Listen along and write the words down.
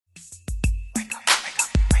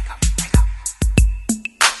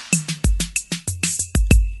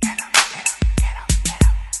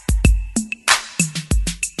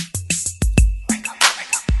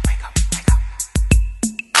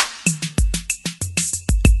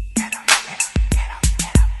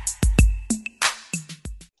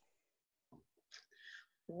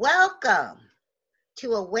Welcome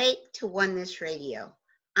to Awake to Oneness Radio.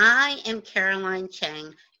 I am Caroline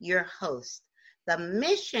Chang, your host. The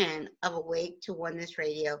mission of Awake to Oneness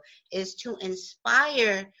Radio is to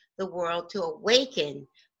inspire the world to awaken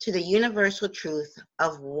to the universal truth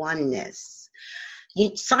of oneness.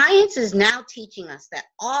 Science is now teaching us that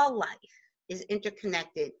all life is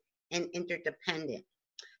interconnected and interdependent.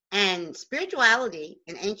 And spirituality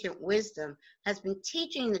and ancient wisdom has been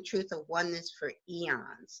teaching the truth of oneness for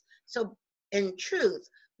eons. So in truth,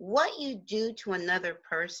 what you do to another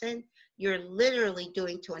person, you're literally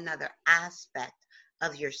doing to another aspect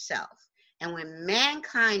of yourself. And when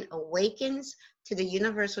mankind awakens to the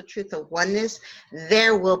universal truth of oneness,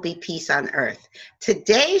 there will be peace on earth.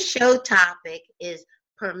 Today's show topic is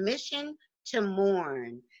Permission to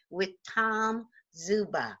Mourn with Tom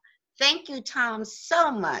Zuba. Thank you, Tom, so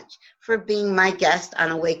much for being my guest on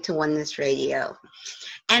Awake to Oneness Radio.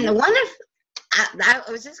 And I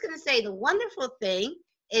was just going to say, the wonderful thing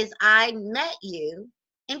is I met you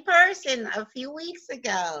in person a few weeks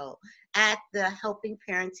ago at the Helping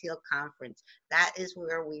Parents Heal conference. That is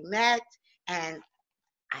where we met, and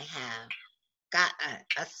I have got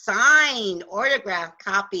a signed, autographed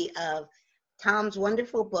copy of Tom's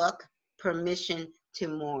wonderful book, Permission to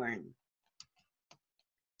Mourn.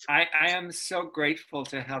 I am so grateful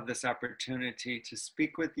to have this opportunity to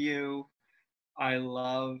speak with you. I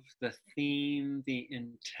love the theme, the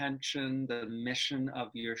intention, the mission of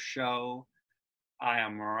your show. I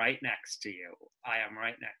am right next to you.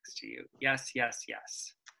 Yes, yes,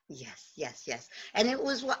 yes. Yes, yes, yes. And it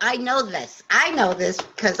was, I know this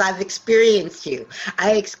because I've experienced you.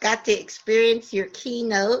 I got to experience your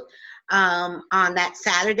keynote on that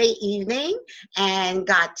Saturday evening and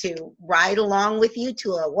got to ride along with you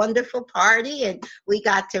to a wonderful party, and we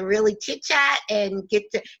got to really chit chat and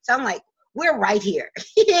so I'm like, we're right here.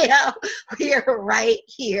 We're right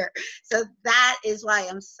here. So that is why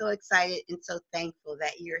I'm so excited and so thankful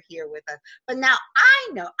that you're here with us. But now I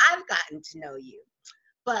know I've gotten to know you,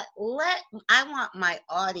 but I want my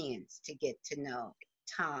audience to get to know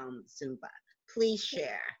Tom Zuba. Please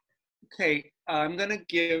share. Okay, I'm going to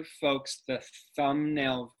give folks the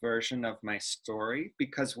thumbnail version of my story,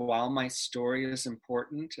 because while my story is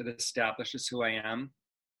important, it establishes who I am.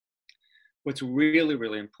 What's really,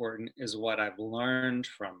 really important is what I've learned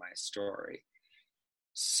from my story.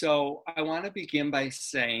 So I want to begin by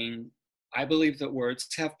saying, I believe that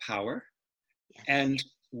words have power. Yes. And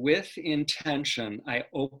with intention, I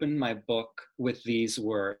open my book with these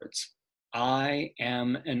words: I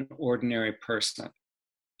am an ordinary person.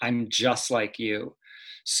 I'm just like you.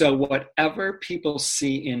 So whatever people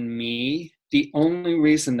see in me, the only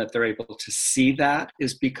reason that they're able to see that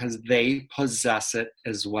is because they possess it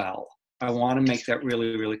as well. I want to make that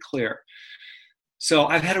really, really clear. So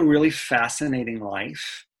I've had a really fascinating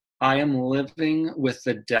life. I am living with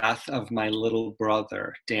the death of my little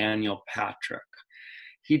brother, Daniel Patrick.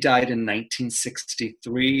 He died in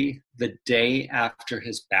 1963, the day after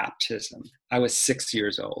his baptism. I was 6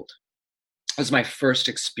 years old. It was my first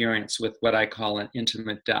experience with what I call an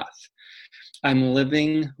intimate death. I'm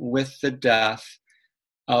living with the death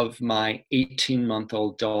of my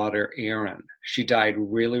 18-month-old daughter, Erin. She died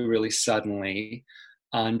really, really suddenly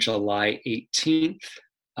on July 18th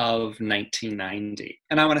of 1990.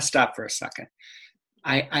 And I want to stop for a second.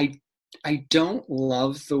 I don't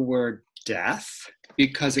love the word death,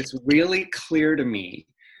 because it's really clear to me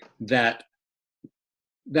that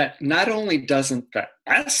not only doesn't the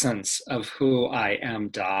essence of who I am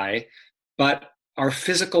die, but our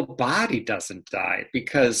physical body doesn't die,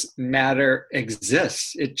 because matter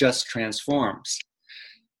exists. It just transforms.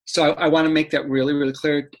 So I want to make that really, really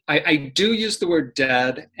clear. I do use the word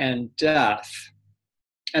dead and death,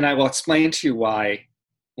 and I will explain to you why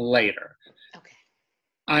later. Okay.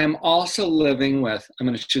 I am also living with, I'm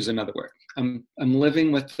going to choose another word. I'm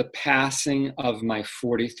living with the passing of my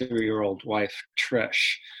 43-year-old wife,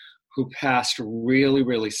 Trish, who passed really,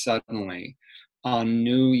 really suddenly on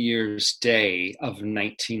New Year's Day of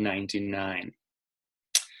 1999.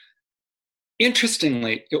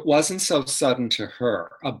 Interestingly, it wasn't so sudden to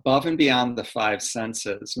her. Above and beyond the five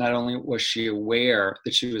senses, not only was she aware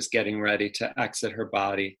that she was getting ready to exit her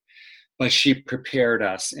body, but she prepared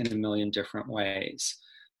us in a million different ways.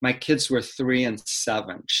 My kids were 3 and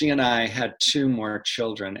 7. She and I had 2 more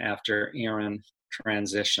children after Erin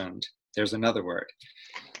transitioned. There's another word.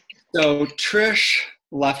 So Trish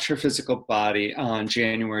left her physical body on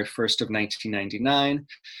January 1st of 1999.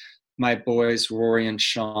 My boys, Rory and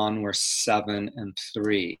Sean, were 7 and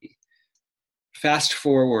 3. Fast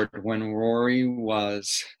forward, when Rory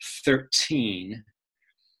was 13,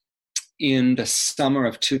 in the summer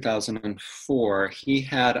of 2004, he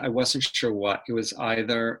had, I wasn't sure what, it was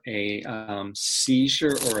either a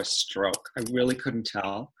seizure or a stroke. I really couldn't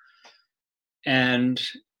tell. And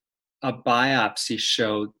a biopsy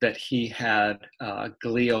showed that he had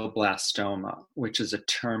glioblastoma, which is a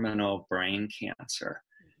terminal brain cancer.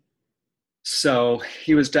 So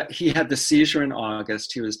he had the seizure in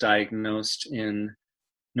August. He was diagnosed in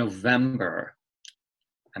November.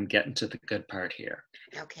 I'm getting to the good part here.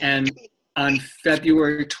 Okay. And on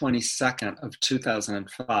February 22nd of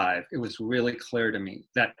 2005, it was really clear to me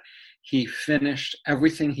that he finished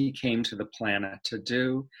everything he came to the planet to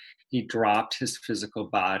do. He dropped his physical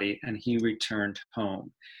body and he returned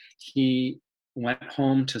home. He went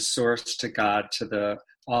home to source, to God, to the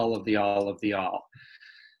all of the all of the all.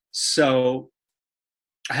 So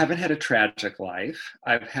I haven't had a tragic life.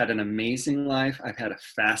 I've had an amazing life. I've had a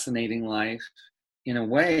fascinating life. In a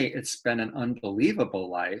way, it's been an unbelievable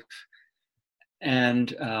life.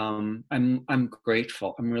 And I'm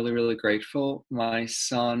grateful. I'm really, really grateful. My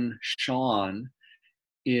son, Sean,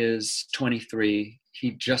 is 23.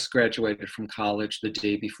 He just graduated from college the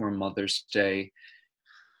day before Mother's Day.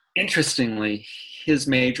 Interestingly, his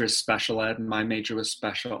major is special ed. My major was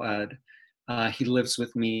special ed. He lives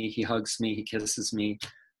with me. He hugs me. He kisses me.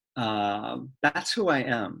 That's who I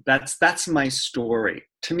am. That's my story.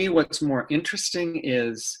 To me, what's more interesting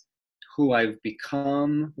is who I've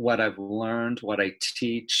become, what I've learned, what I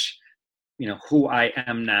teach, who I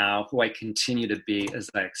am now, who I continue to be as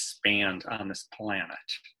I expand on this planet.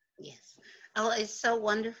 Yes. Oh, it's so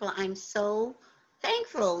wonderful. I'm so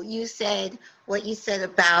thankful you said what you said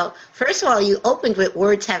about, first of all, you opened with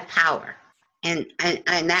words have power. And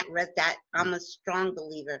that I'm a strong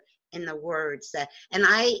believer in the words that, and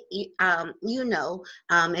I,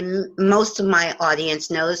 and most of my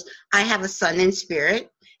audience knows, I have a son in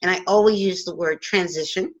spirit, and I always use the word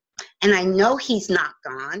transition, and I know he's not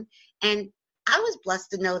gone, and I was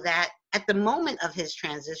blessed to know that at the moment of his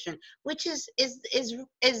transition, which is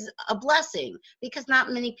a blessing, because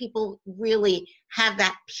not many people really have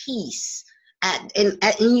that peace.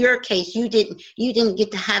 In your case, you didn't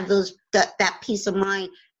get to have that peace of mind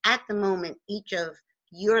at the moment each of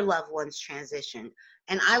your loved ones transitioned,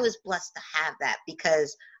 and I was blessed to have that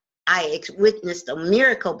because I witnessed a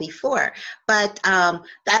miracle before. But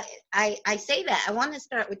that I say that I want to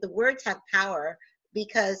start with the words have power,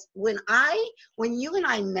 because when you and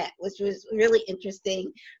I met, which was really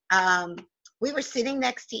interesting, we were sitting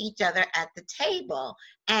next to each other at the table,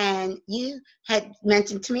 and you had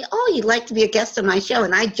mentioned to me, "Oh, you'd like to be a guest on my show,"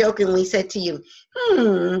 and I jokingly said to you,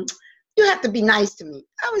 "You have to be nice to me."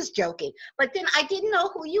 I was joking, but then I didn't know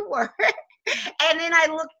who you were. And then I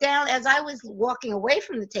looked down as I was walking away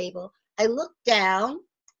from the table. I looked down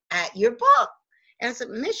at your book, and it's a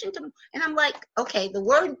mission to, and I'm like, okay, the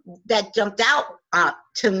word that jumped out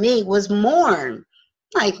to me was mourn.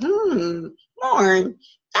 Like, mourn.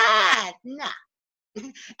 Nah.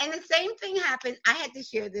 And the same thing happened. I had to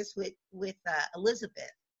share this with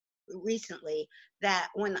Elizabeth recently, that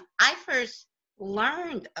when I first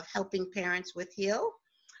learned of helping parents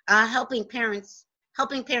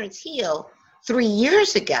helping parents heal 3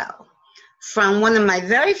 years ago, from one of my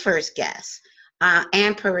very first guests,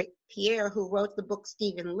 Anne Pierre, who wrote the book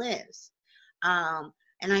Stephen Lives.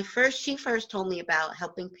 And she first told me about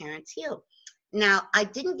helping parents heal. Now, I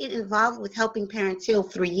didn't get involved with Helping Parents Heal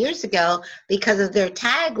 3 years ago because of their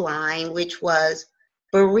tagline, which was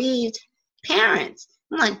bereaved parents.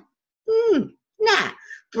 I'm like, nah.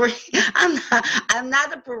 I'm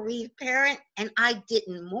not a bereaved parent, and I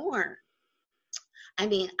didn't mourn. I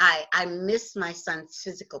mean, I miss my son's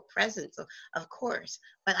physical presence, of course,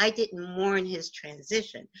 but I didn't mourn his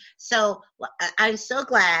transition. So I'm so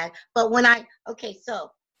glad. But so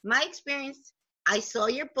my experience, I saw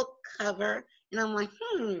your book cover, and I'm like,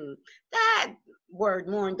 that word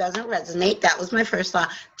mourn doesn't resonate. That was my first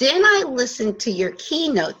thought. Then I listened to your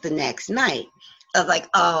keynote the next night. I was like,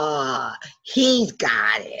 oh, he's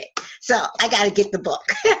got it. So I got to get the book.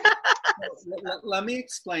 Let me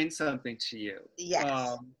explain something to you.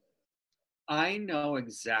 Yes. I know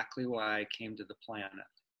exactly why I came to the planet.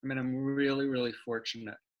 I mean, I'm really, really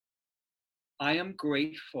fortunate. I am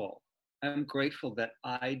grateful. I'm grateful that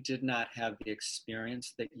I did not have the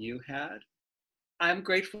experience that you had. I'm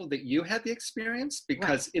grateful that you had the experience,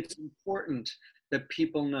 because It's important that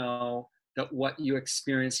people know that what you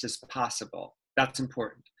experienced is possible. That's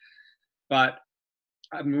important. But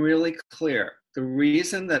I'm really clear. The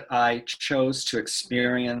reason that I chose to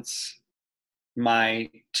experience my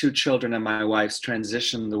 2 children and my wife's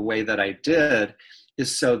transition the way that I did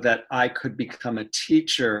is so that I could become a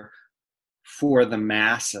teacher for the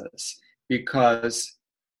masses. Because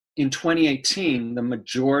in 2018, the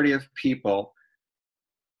majority of people,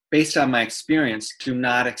 based on my experience, do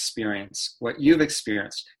not experience what you've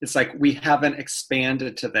experienced. It's like we haven't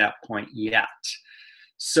expanded to that point yet.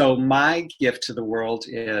 So my gift to the world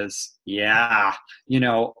is, yeah,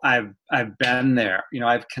 I've been there.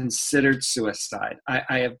 I've considered suicide.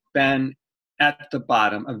 I have been at the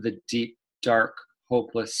bottom of the deep, dark,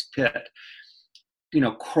 hopeless pit.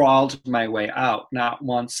 Crawled my way out, not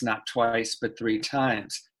once, not twice, but 3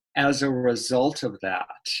 times. As a result of that,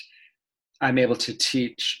 I'm able to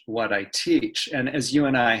teach what I teach. And as you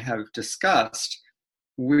and I have discussed,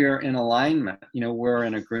 we're in alignment, we're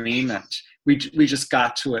in agreement. We just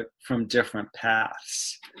got to it from different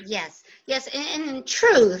paths. Yes. And in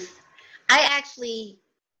truth, I actually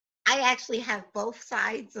have both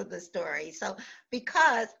sides of the story. So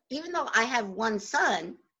because even though I have one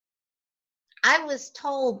son, I was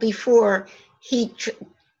told before he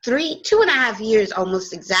 2.5 years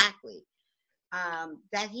almost exactly,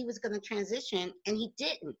 that he was going to transition, and he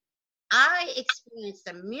didn't. I experienced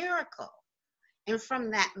a miracle. And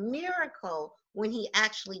from that miracle, when he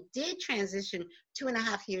actually did transition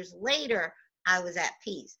 2.5 years later, I was at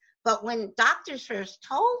peace. But when doctors first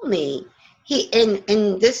told me,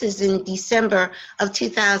 and this is in December of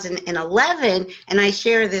 2011, and I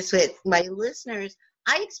share this with my listeners,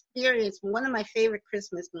 I experienced one of my favorite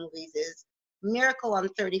Christmas movies is Miracle on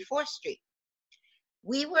 34th Street.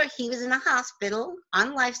 He was in a hospital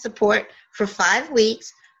on life support for 5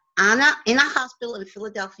 weeks in a hospital in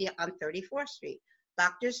Philadelphia on 34th Street.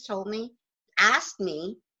 Doctors asked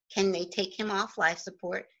me, can they take him off life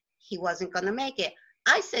support? He wasn't going to make it.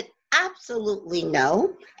 I said, absolutely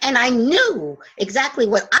no. And I knew exactly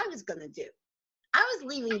what I was going to do. I was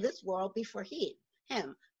leaving this world before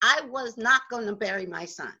him. I was not going to bury my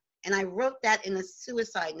son. And I wrote that in a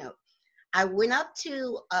suicide note. I went up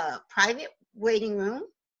to a private waiting room.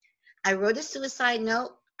 I wrote a suicide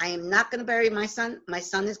note. I am not going to bury my son. My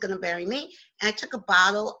son is going to bury me. And I took a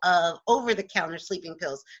bottle of over-the-counter sleeping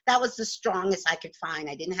pills. That was the strongest I could find.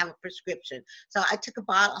 I didn't have a prescription. So I took a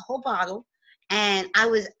whole bottle, and I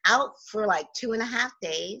was out for like 2.5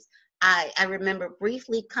 days. I remember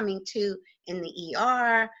briefly coming to in the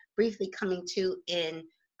ER, briefly coming to in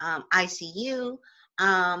ICU.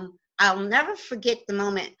 I'll never forget the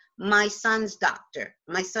moment my son's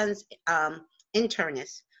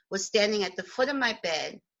internist was standing at the foot of my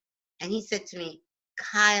bed, and he said to me,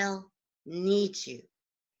 Kyle needs you.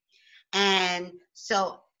 And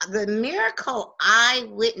so the miracle I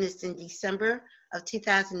witnessed in December of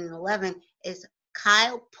 2011 is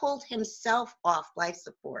Kyle pulled himself off life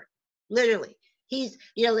support. Literally.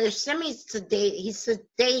 They're semi-sedated. He's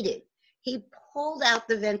sedated. He pulled out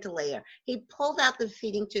the ventilator. He pulled out the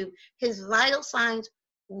feeding tube. His vital signs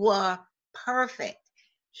were perfect.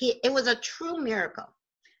 It was a true miracle.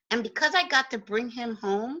 And because I got to bring him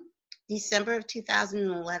home December of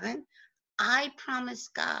 2011, I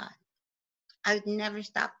promised God I would never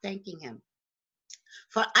stop thanking him.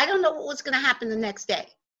 For I don't know what was going to happen the next day.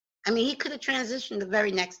 I mean, he could have transitioned the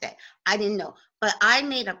very next day. I didn't know. But I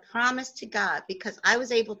made a promise to God because I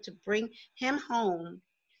was able to bring him home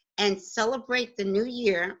and celebrate the new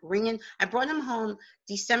year. I brought him home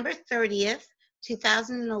December 30th,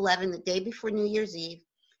 2011, the day before New Year's Eve.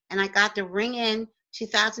 And I got to ring in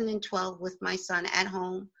 2012 with my son at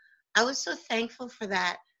home. I was so thankful for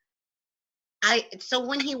that. So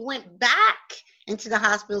when he went back into the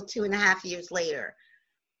hospital 2.5 years later,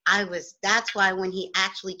 that's why when he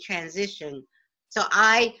actually transitioned. So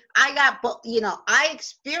I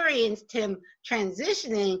experienced him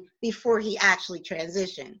transitioning before he actually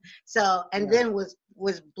transitioned. So, and then was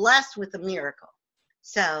blessed with a miracle.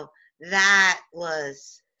 So and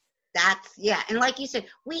like you said,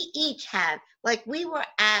 we each have, like we were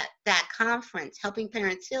at that conference, Helping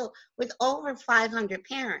Parents Heal, with over 500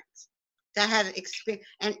 parents that have experienced,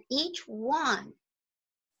 and each one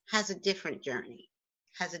has a different journey,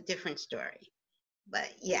 has a different story.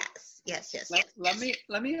 But yes.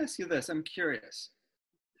 Let me ask you this. I'm curious.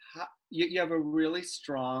 You have a really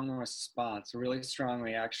strong response, a really strong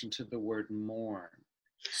reaction to the word mourn.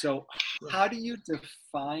 So how do you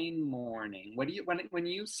define mourning? What do you when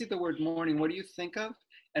you see the word mourning, what do you think of?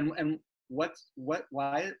 And what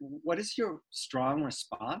is your strong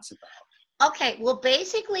response about? Okay, well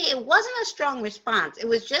basically it wasn't a strong response. It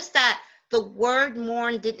was just that the word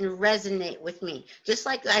mourn didn't resonate with me. Just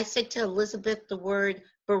like I said to Elizabeth, the word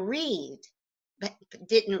bereaved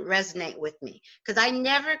didn't resonate with me because I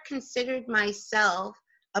never considered myself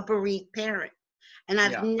a bereaved parent. And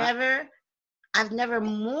I've never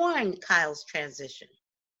mourned Kyle's transition.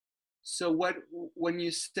 So when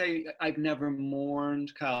you say I've never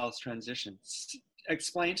mourned Kyle's transition,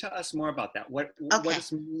 explain to us more about that. What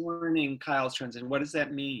is mourning Kyle's transition? What does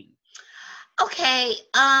that mean? Okay,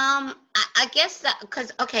 I guess that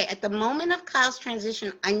because at the moment of Kyle's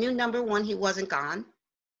transition, I knew number one, he wasn't gone.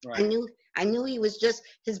 Right. I knew he was just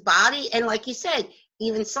his body, and like you said,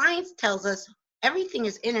 even science tells us everything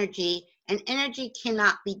is energy, and energy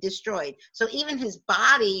cannot be destroyed. So even his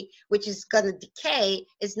body, which is gonna decay,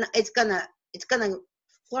 it's gonna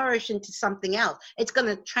flourish into something else. It's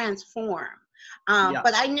gonna transform.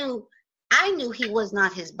 But I knew he was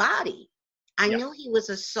not his body. I knew he was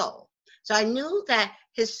a soul. So I knew that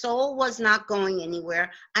his soul was not going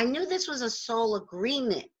anywhere. I knew this was a soul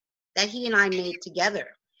agreement that he and I made together.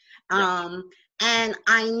 And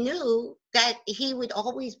I knew that he would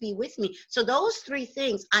always be with me. So those three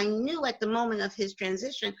things I knew at the moment of his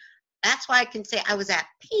transition. That's why I can say I was at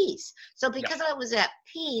peace. So because I was at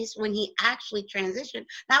peace when he actually transitioned,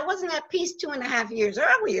 now I wasn't at peace 2.5 years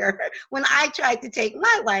earlier when I tried to take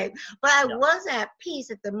my life, but I was at peace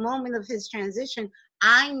at the moment of his transition.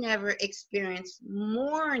 I never experienced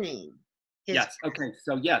mourning. Yes. Okay.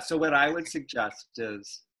 So what I would suggest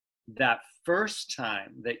is that first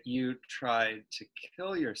time that you tried to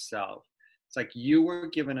kill yourself, it's like you were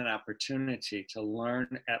given an opportunity to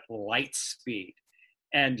learn at light speed.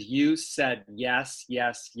 And you said yes,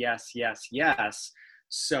 yes, yes, yes, yes.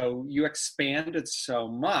 So you expanded so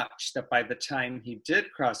much that by the time he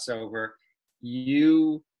did cross over,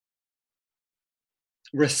 you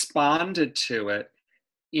responded to it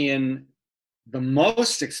in the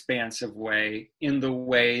most expansive way, in the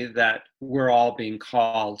way that we're all being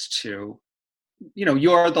called to. You know,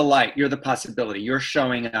 you're the light, you're the possibility, you're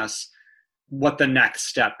showing us what the next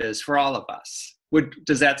step is for all of us.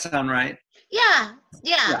 Does that sound right? Yeah,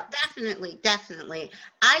 definitely.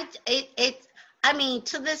 I mean,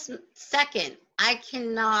 to this second, I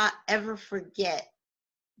cannot ever forget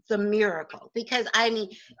the miracle, because I mean,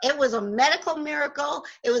 it was a medical miracle,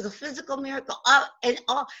 it was a physical miracle, and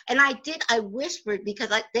I whispered, because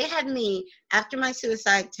they had me after my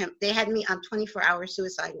suicide attempt. They had me on 24-hour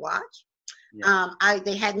suicide watch.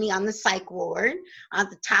 They had me on the psych ward on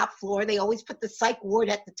the top floor. They always put the psych ward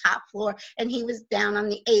at the top floor, and he was down on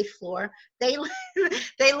the 8th floor. They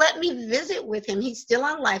let me visit with him. He's still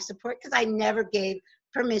on life support because I never gave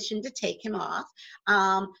permission to take him off.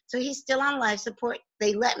 So he's still on life support.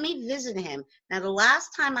 They let me visit him. Now, the last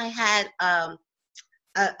time I had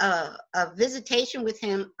a visitation with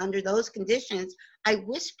him under those conditions, I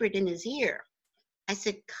whispered in his ear. I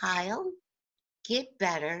said, Kyle, get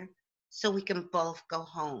better so we can both go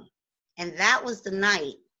home. And that was the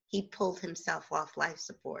night he pulled himself off life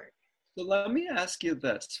support. So let me ask you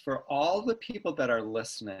this, for all the people that are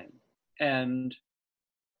listening, and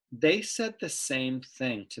they said the same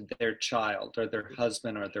thing to their child or their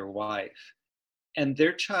husband or their wife, and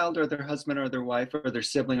their child or their husband or their wife or their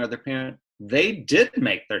sibling or their parent, they did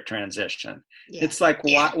make their transition. Yeah. It's like,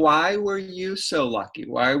 why were you so lucky?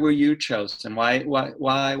 Why were you chosen? Why?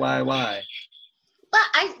 But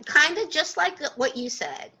I kind of just like what you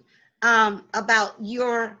said about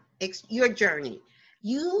your journey.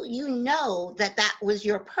 You know that was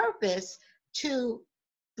your purpose, to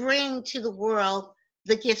bring to the world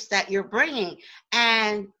the gifts that you're bringing.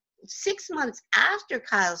 And 6 months after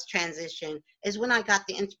Kyle's transition is when I got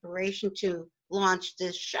the inspiration to launch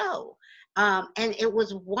this show. And it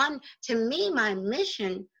was to me, my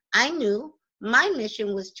mission, I knew my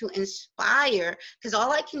mission was to inspire, because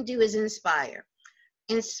all I can do is inspire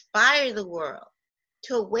the world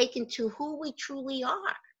to awaken to who we truly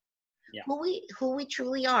are, who we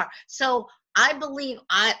truly are. So I believe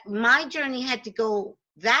my journey had to go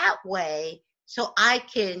that way so I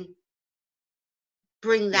can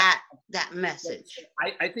bring that message.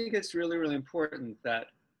 I think it's really, really important that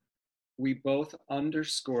we both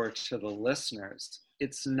underscore to the listeners,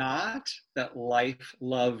 it's not that life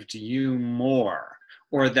loved you more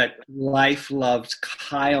or that life loved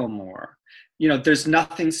Kyle more. You know, there's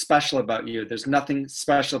nothing special about you. There's nothing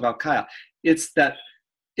special about Kyle. It's that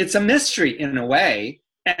it's a mystery in a way.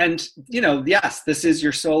 And, you know, yes, this is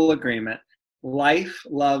your soul agreement. Life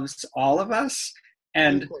loves all of us.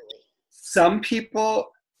 And some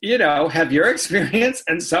people, you know, have your experience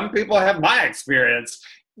and some people have my experience.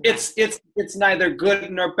 It's neither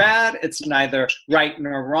good nor bad. It's neither right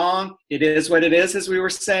nor wrong. It is what it is, as we were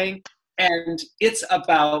saying. And it's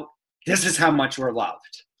about, this is how much we're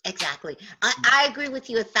loved. Exactly. I agree with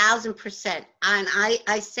you 1,000%. And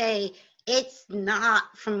I say it's not,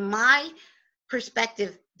 from my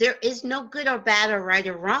perspective, there is no good or bad or right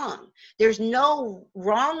or wrong. There's no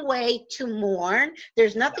wrong way to mourn.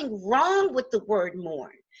 There's nothing wrong with the word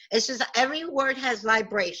mourn. It's just every word has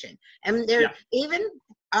vibration. And there even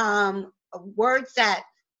words that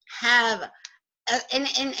have,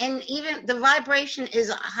 and even the vibration is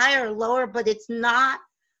higher or lower, but it's not,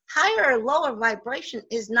 higher or lower vibration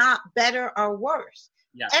is not better or worse.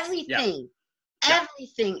 Yes. Everything,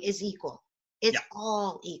 everything is equal. It's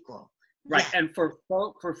all equal. Right. And for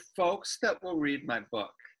folks that will read my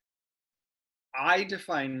book, I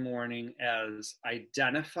define mourning as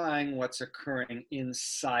identifying what's occurring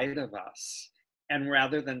inside of us. And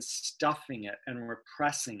rather than stuffing it and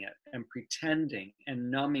repressing it and pretending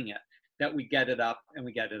and numbing it, that we get it up and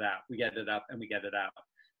we get it out. We get it up and we get it out.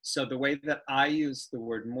 So the way that I use the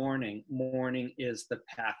word mourning, mourning is the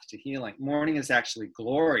path to healing. Mourning is actually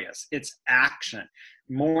glorious. It's action.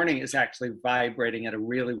 Mourning is actually vibrating at a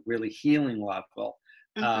really, really healing level.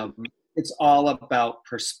 It's all about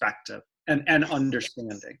perspective and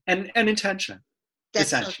understanding and intention. That's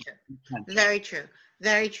so true. Intention. Very true.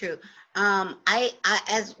 Very true. I,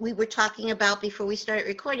 as we were talking about before we started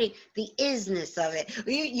recording, the isness of it.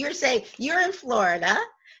 You're saying you're in Florida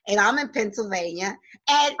and I'm in Pennsylvania,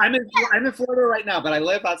 and I'm in Florida right now, but I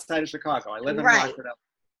live outside of Chicago. I live in Rockford.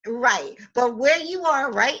 Right. But where you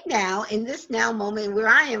are right now, in this now moment where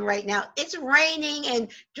I am right now, it's raining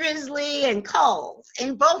and drizzly and cold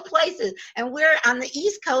in both places. And we're on the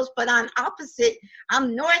East Coast, but on opposite,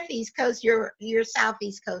 I'm Northeast Coast, you're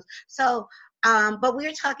Southeast Coast. So, but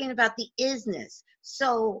we're talking about the isness.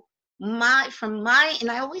 So and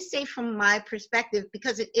I always say from my perspective,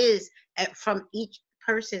 because it is from each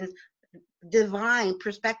person's divine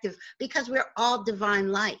perspective, because we're all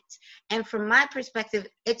divine lights. And from my perspective,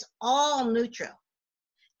 it's all neutral.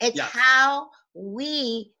 It's how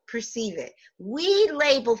we perceive it. We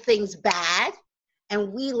label things bad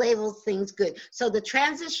and we label things good. So the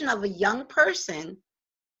transition of a young person,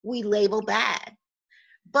 we label bad.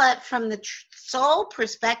 But from the soul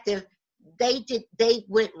perspective, they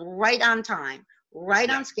went right on time, right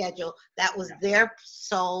on schedule. That was their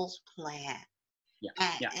soul's plan.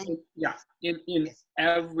 In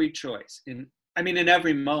every choice, in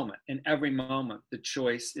every moment, the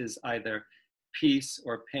choice is either peace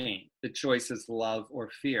or pain. The choice is love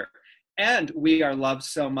or fear. And we are loved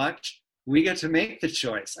so much, we get to make the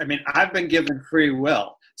choice. I've been given free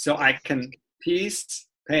will, so I can peace,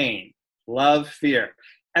 pain, love, fear.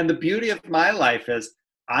 And the beauty of my life is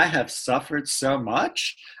I have suffered so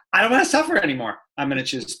much, I don't want to suffer anymore. I'm going to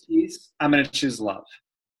choose peace. I'm going to choose love.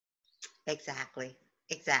 Exactly.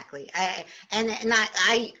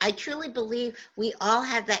 I truly believe we all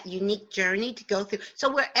have that unique journey to go through.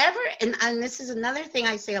 So wherever, and this is another thing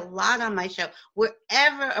I say a lot on my show,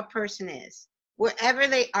 wherever a person is, wherever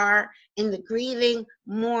they are in the grieving,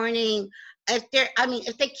 mourning, if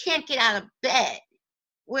they can't get out of bed,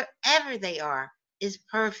 wherever they are is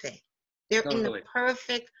perfect. They're in the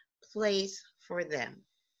perfect place for them.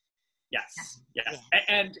 Yes.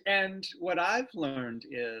 And what I've learned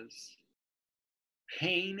is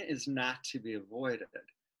pain is not to be avoided.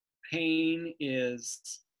 Pain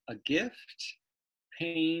is a gift.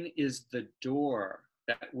 Pain is the door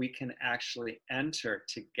that we can actually enter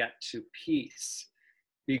to get to peace,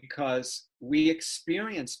 because we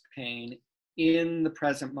experience pain in the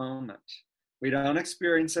present moment. We don't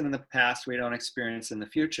experience it in the past. We don't experience it in the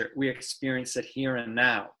future. We experience it here and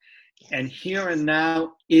now. And here and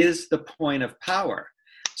now is the point of power.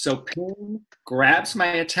 So pain grabs my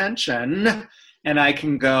attention, and I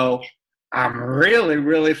can go, I'm really,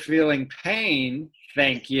 really feeling pain.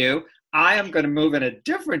 Thank you. I am going to move in a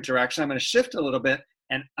different direction. I'm going to shift a little bit,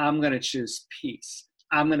 and I'm going to choose peace.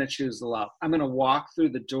 I'm going to choose love. I'm going to walk through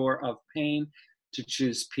the door of pain to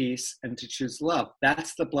choose peace and to choose love.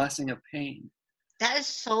 That's the blessing of pain. That is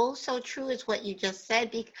so true, is what you just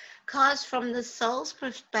said, because from the soul's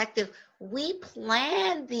perspective, we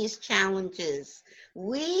planned these challenges.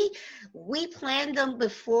 We planned them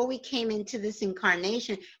before we came into this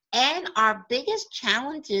incarnation, and our biggest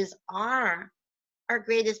challenges are our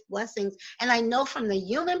greatest blessings. And I know from the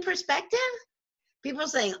human perspective, people are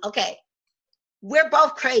saying, okay, we're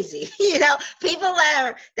both crazy. People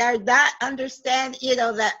that are not understand,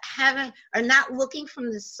 that are not looking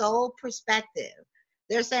from the soul perspective.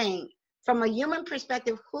 They're saying, from a human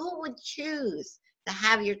perspective, who would choose to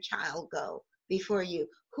have your child go before you?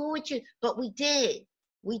 Who would choose? But we did.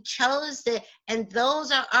 We chose it. And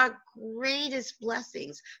those are our greatest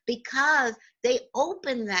blessings, because they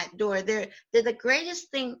open that door. They're the greatest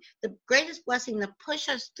thing, the greatest blessing to push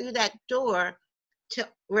us through that door to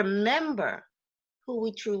remember who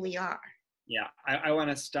we truly are. Yeah, I want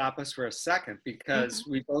to stop us for a second, because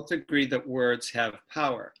we both agree that words have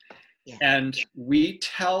power. Yeah. And we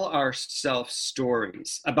tell ourselves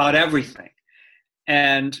stories about everything.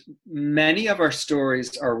 And many of our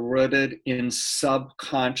stories are rooted in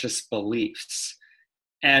subconscious beliefs.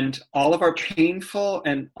 And all of our painful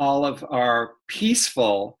and all of our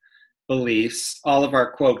peaceful beliefs, all of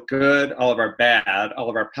our, quote, good, all of our bad, all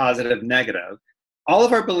of our positive, negative, all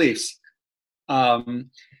of our beliefs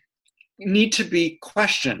need to be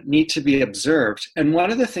questioned, need to be observed. And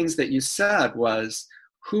one of the things that you said was,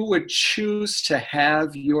 who would choose to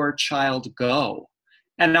have your child go?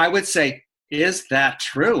 And I would say, is that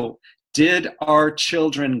true? Did our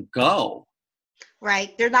children go?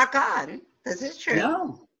 Right. They're not gone. This is true.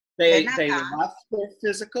 No. They left their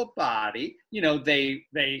physical body. They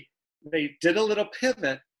did a little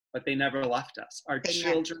pivot, but they never left us. Our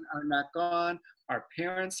children are not gone. Our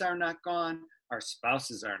parents are not gone. Our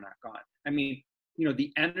spouses are not gone. I mean,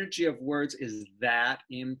 the energy of words is that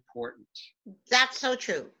important. That's so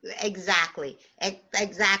true. Exactly.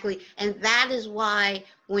 Exactly. And that is why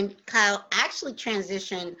when Kyle actually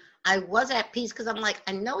transitioned, I was at peace because I'm like,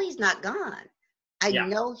 I know he's not gone. I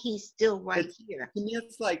know he's still right here. To me,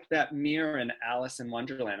 it's like that mirror in Alice in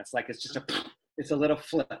Wonderland. It's like it's a little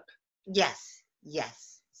flip. Yes.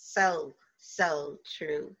 So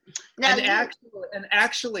true. Now,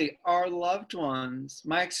 actually, our loved ones,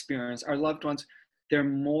 my experience, our loved ones, they're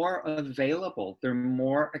more available, they're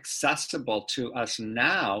more accessible to us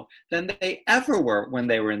now than they ever were when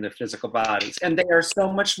they were in their physical bodies. And they are so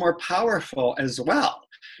much more powerful as well.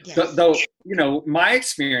 Yes. Though, my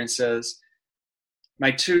experience is,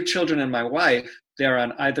 my two children and my wife, they're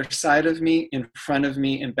on either side of me, in front of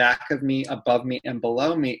me, in back of me, above me, and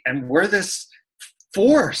below me. And we're this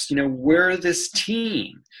force, we're this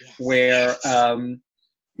team where,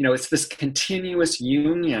 it's this continuous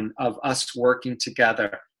union of us working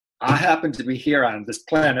together. I happen to be here on this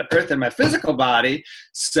planet Earth in my physical body,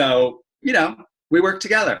 so, we work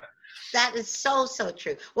together. That is so, so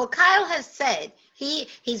true. Well, Kyle has said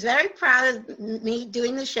he's very proud of me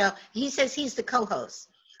doing the show. He says he's the co-host.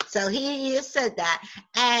 So he has said that.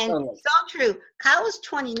 And so true. Kyle was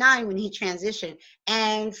 29 when he transitioned.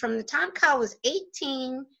 And from the time Kyle was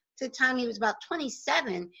 18 to the time he was about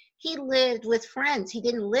 27, he lived with friends. He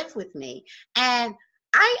didn't live with me. And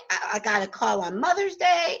I got a call on Mother's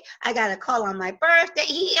Day. I got a call on my birthday.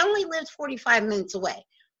 He only lived 45 minutes away.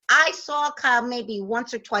 I saw Kyle maybe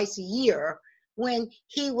once or twice a year when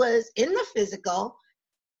he was in the physical,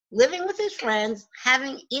 living with his friends,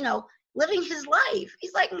 having, living his life.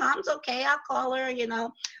 He's like, Mom's okay, I'll call her,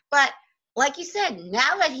 But like you said,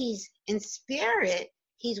 now that he's in spirit,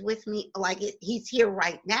 he's with me, he's here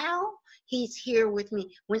right now. He's here with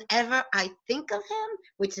me whenever I think of him,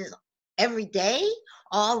 which is every day,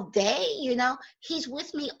 all day, he's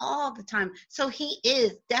with me all the time. So he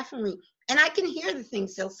is definitely, and I can hear the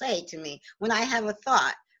things he'll say to me when I have a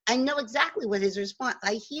thought. I know exactly what his response,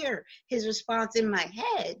 I hear his response in my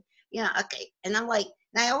head, okay. And I'm like,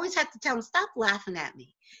 and I always have to tell him, stop laughing at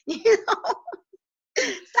me,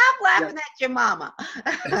 Stop laughing at your mama.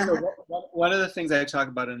 So one of the things I talk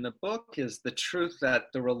about in the book is the truth that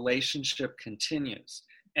the relationship continues.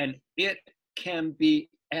 And it can be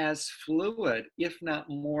as fluid, if not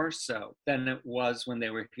more so, than it was when they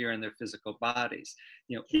were here in their physical bodies.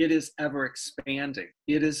 It is ever expanding.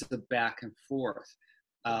 It is the back and forth.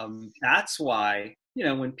 That's why,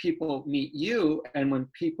 when people meet you and when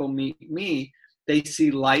people meet me, they see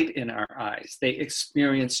light in our eyes. They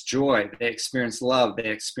experience joy. They experience love. They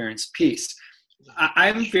experience peace.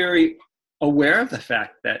 I'm very aware of the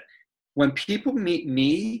fact that when people meet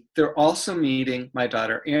me, they're also meeting my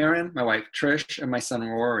daughter Erin, my wife Trish, and my son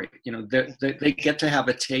Rory. They get to have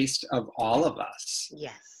a taste of all of us.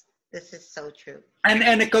 Yes, this is so true.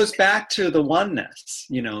 And it goes back to the oneness.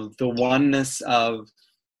 The oneness of,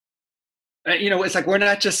 it's like we're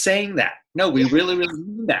not just saying that. No, we really, really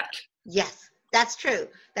mean that. Yes. That's true.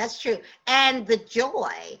 That's true. And the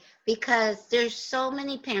joy, because there's so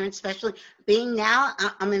many parents, especially being now,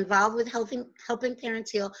 I'm involved with helping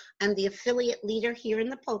Parents Heal. I'm the affiliate leader here in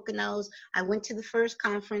the Poconos. I went to the first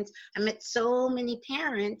conference. I met so many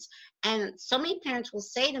parents, and so many parents will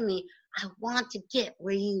say to me, I want to get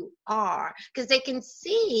where you are, because they can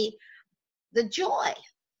see the joy.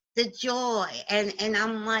 And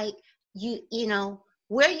I'm like,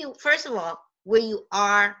 first of all, where you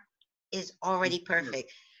are is already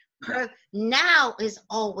perfect. Now is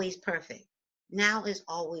always perfect.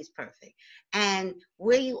 And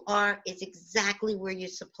where you are is exactly where you're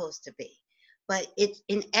supposed to be. But it's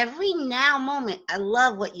in every now moment. I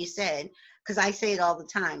love what you said, because I say it all the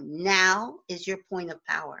time. Now is your point of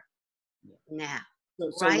power. Now. So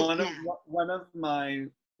one of my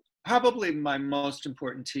Probably my most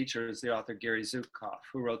important teacher is the author Gary Zukav,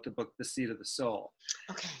 who wrote the book The Seat of the Soul.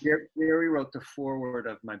 Okay. Gary wrote the foreword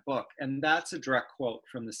of my book, and that's a direct quote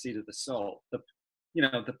from The Seat of the Soul. The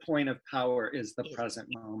point of power is the present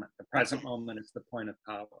moment. The present moment is the point of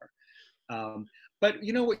power. But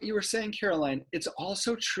you know what you were saying, Caroline, it's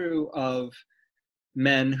also true of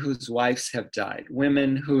men whose wives have died,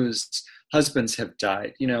 women whose husbands have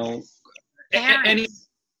died, Parents.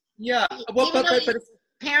 Yeah, well, but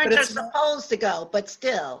parents are supposed to go, but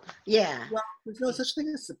still, yeah. Well, there's no such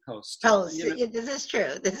thing as supposed to. This is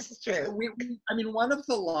true. This is true. One of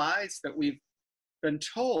the lies that we've been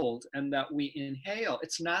told and that we inhale,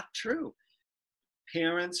 it's not true.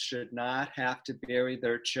 Parents should not have to bury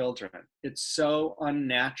their children. It's so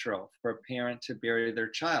unnatural for a parent to bury their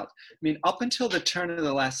child. I mean, up until the turn of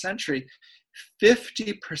the last century,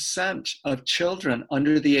 50% of children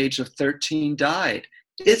under the age of 13 died.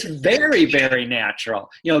 It's very, very natural.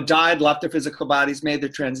 Died, left their physical bodies, made their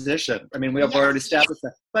transition. I mean, we have already established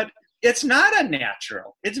that. But it's not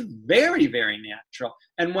unnatural. It's very, very natural.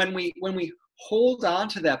 And when we hold on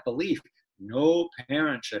to that belief, no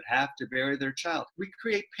parent should have to bury their child, we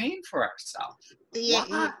create pain for ourselves.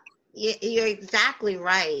 Yeah, you're exactly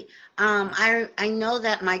right. I know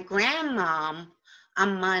that my grandmom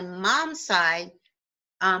on my mom's side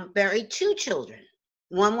buried two children.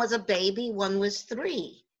 One was a baby, one was 3.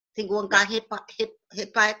 I think one got hit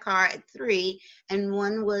by a car at 3, and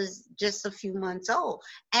one was just a few months old.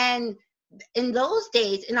 And in those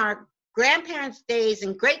days, in our grandparents' days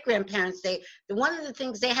and great-grandparents' day, one of the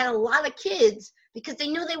things, they had a lot of kids because they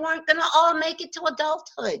knew they weren't going to all make it to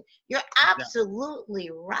adulthood. You're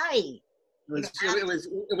absolutely right.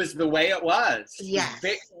 It was the way it was. Yes.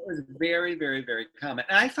 It was very, very, very common.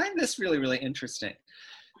 And I find this really, really interesting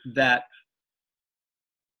that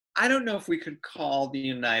I don't know if we could call the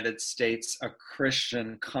United States a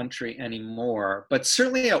Christian country anymore, but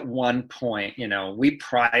certainly at one point, we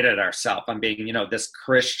prided ourselves on being, this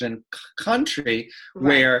Christian country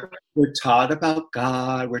where we're taught about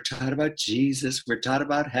God, we're taught about Jesus, we're taught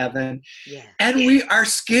about heaven, and we are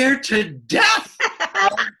scared to death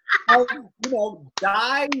of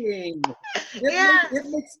dying.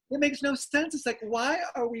 It makes no sense. It's like, why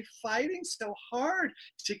are we fighting so hard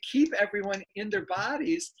to keep everyone in their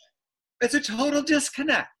bodies? It's a total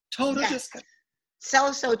disconnect. Disconnect.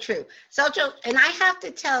 So true. So true. And I have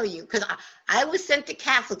to tell you, because I was sent to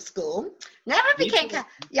Catholic school, never became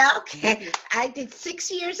Catholic. Yeah, okay. I did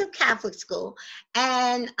 6 years of Catholic school,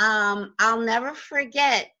 and I'll never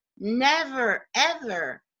forget, never,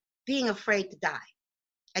 ever being afraid to die.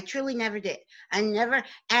 I truly never did. But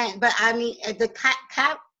I mean,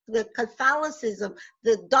 the Catholicism,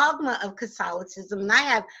 the dogma of Catholicism, and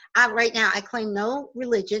I right now, I claim no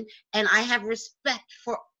religion, and I have respect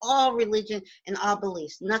for all religion and all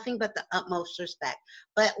beliefs, nothing but the utmost respect.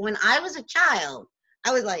 But when I was a child,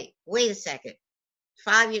 I was like, wait a second,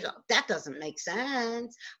 5 years old, that doesn't make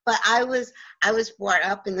sense. But I was brought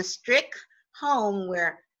up in a strict home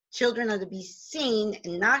where children are to be seen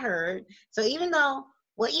and not heard. So even though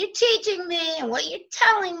what you're teaching me and what you're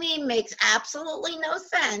telling me makes absolutely no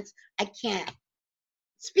sense, I can't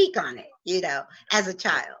speak on it, as a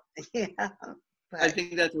child. I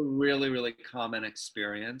think that's a really, really common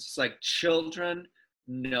experience. It's like children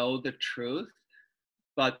know the truth,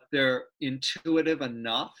 but they're intuitive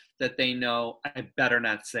enough that they know, I better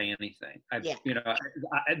not say anything.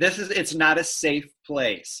 It's not a safe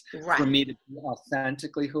place for me to be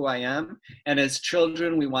authentically who I am. And as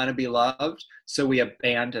children, we want to be loved, so we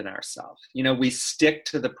abandon ourselves. We stick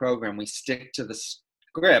to the program, we stick to the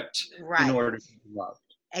script in order to be loved.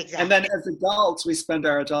 Exactly. And then as adults, we spend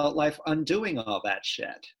our adult life undoing all that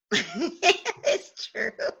shit. It's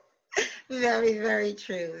true. Very, very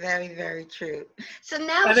true. Very, very true. So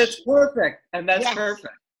now, and it's perfect. And that's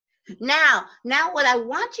perfect. Now what I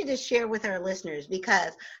want you to share with our listeners,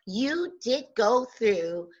 because you did go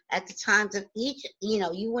through, at the times of each,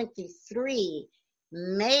 you went through 3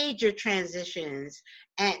 major transitions,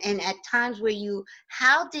 and at times where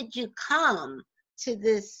how did you come to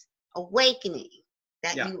this awakening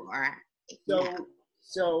that you are now?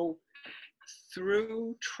 So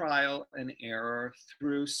through trial and error,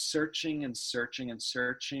 through searching and searching and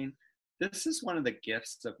searching, this is one of the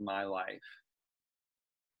gifts of my life.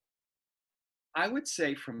 I would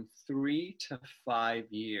say from 3 to 5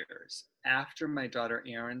 years after my daughter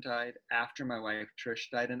Erin died, after my wife Trish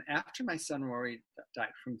died, and after my son Rory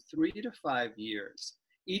died, from 3 to 5 years,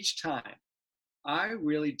 each time, I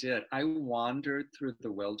really did. I wandered through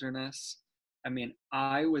the wilderness. I mean,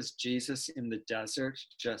 I was Jesus in the desert,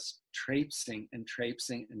 just traipsing and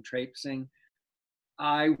traipsing and traipsing.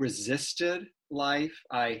 I resisted life.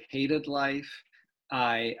 I hated life.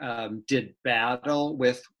 I did battle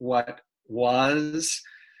with what was.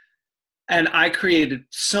 And I created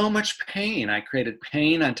so much pain. I created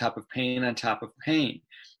pain on top of pain on top of pain.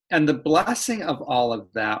 And the blessing of all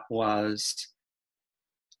of that was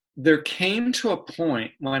there came to a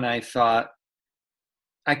point when I thought,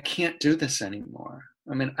 I can't do this anymore.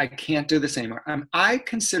 I mean, I can't do this anymore. I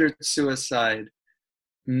considered suicide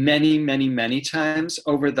many, many, many times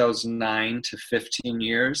over those 9 to 15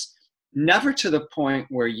 years, never to the point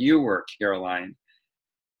where you were, Caroline.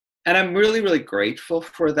 And I'm really, really grateful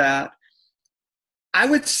for that. I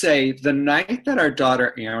would say the night that our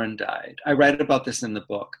daughter Erin died, I read about this in the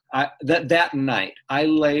book, that night, I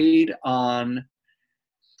laid on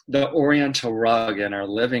the Oriental rug in our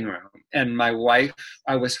living room, and my wife,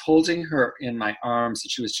 I was holding her in my arms,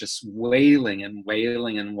 and she was just wailing and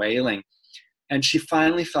wailing and wailing. And she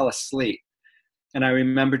finally fell asleep. And I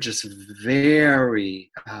remember just very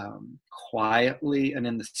quietly and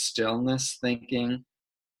in the stillness thinking,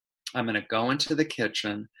 I'm going to go into the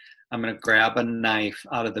kitchen. I'm going to grab a knife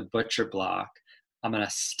out of the butcher block. I'm going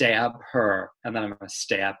to stab her, and then I'm going to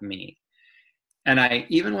stab me. And I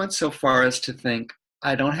even went so far as to think,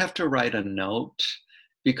 I don't have to write a note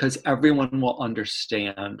because everyone will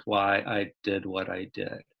understand why I did what I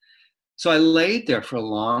did. So I laid there for a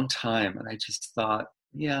long time, and I just thought,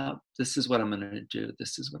 yeah, this is what I'm going to do.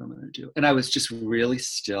 This is what I'm going to do. And I was just really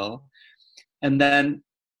still. And then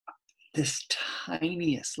this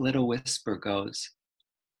tiniest little whisper goes,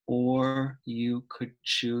 or you could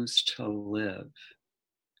choose to live.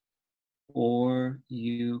 Or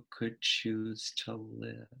you could choose to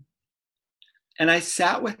live. And I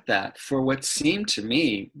sat with that for what seemed to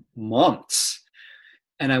me months.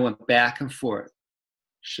 And I went back and forth.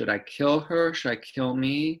 Should I kill her? Should I kill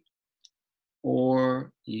me?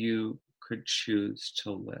 Or you could choose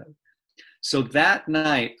to live. So that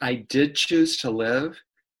night, I did choose to live.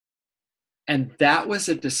 And that was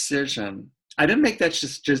a decision. I didn't make that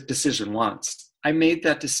just decision once. I made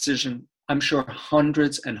that decision, I'm sure,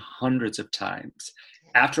 hundreds and hundreds of times.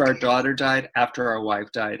 After our daughter died, after our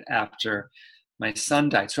wife died, after my son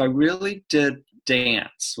died. So I really did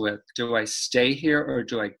dance with, do I stay here or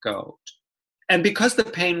do I go? And because the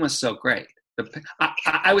pain was so great,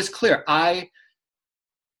 I was clear. I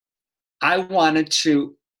wanted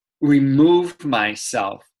to remove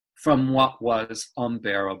myself from what was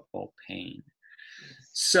unbearable pain.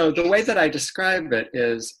 So the way that I describe it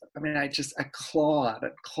is, I clawed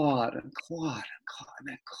and clawed and clawed and clawed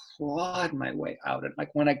and I clawed my way out. And like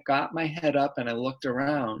when I got my head up and I looked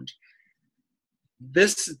around,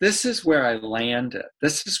 this is where I landed.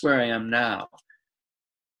 This is where I am now.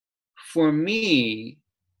 For me,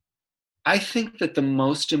 I think that the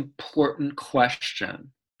most important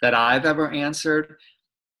question that I've ever answered,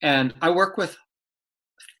 and I work with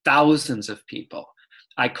thousands of people.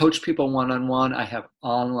 I coach people one-on-one. I have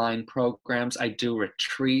online programs. I do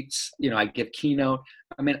retreats. I give keynote.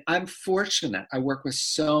 I mean, I'm fortunate. I work with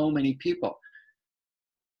so many people.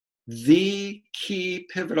 The key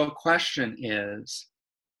pivotal question is,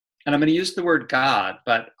 and I'm going to use the word God,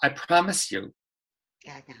 but I promise you,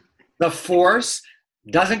 the force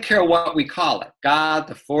doesn't care what we call it. God,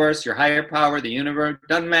 the force, your higher power, the universe,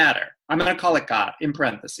 doesn't matter. I'm going to call it God, in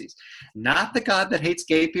parentheses. Not the God that hates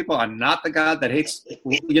gay people, and not the God that hates,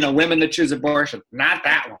 women that choose abortion. Not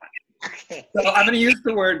that one. Okay. So I'm going to use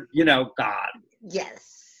the word, God.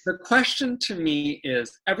 Yes. The question to me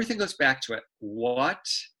is, everything goes back to it. What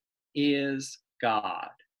is God?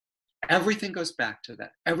 Everything goes back to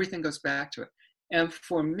that. Everything goes back to it. And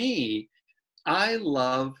for me, I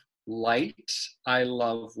love light. I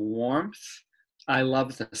love warmth. I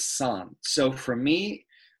love the sun. So for me,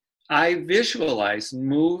 I visualize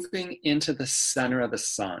moving into the center of the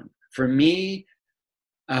sun. For me,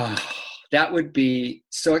 that would be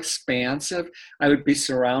so expansive. I would be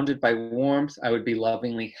surrounded by warmth. I would be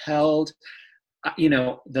lovingly held.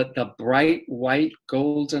 The bright white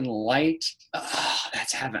golden light,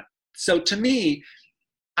 that's heaven. So to me,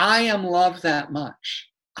 I am love that much.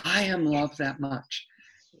 I am love that much.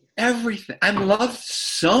 Everything. I'm loved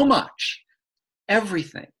so much.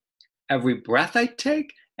 Everything. Every breath I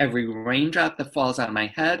take, every raindrop that falls on my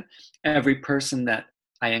head, every person that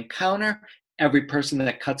I encounter, every person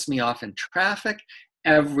that cuts me off in traffic,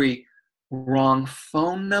 every wrong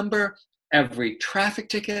phone number, every traffic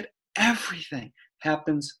ticket, everything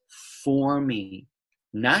happens for me.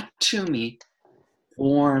 Not to me,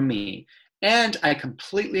 for me. And I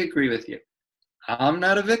completely agree with you. I'm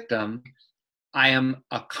not a victim. I am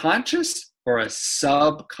a conscious or a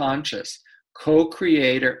subconscious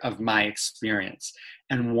co-creator of my experience.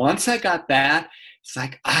 And once I got that, it's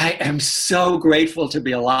like, I am so grateful to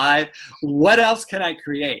be alive. What else can I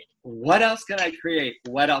create? What else can I create?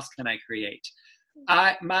 What else can I create?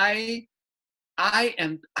 I'm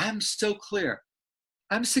so clear.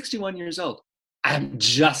 I'm 61 years old. I'm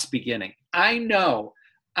just beginning. I know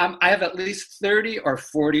I have at least 30 or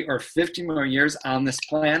 40 or 50 more years on this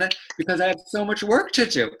planet because I have so much work to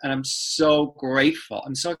do. And I'm so grateful.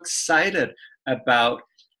 I'm so excited about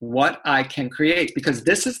what I can create because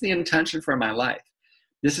this is the intention for my life.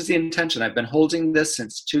 This is the intention. I've been holding this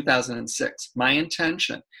since 2006. My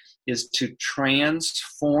intention is to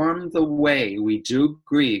transform the way we do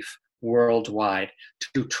grief worldwide,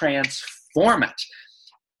 to transform it.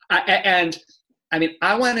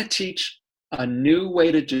 I want to teach a new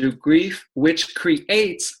way to do grief, which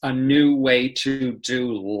creates a new way to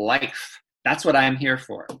do life. That's what I'm here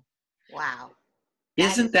for. Wow.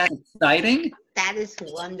 Isn't that exciting? That is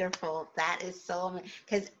wonderful. That is so amazing.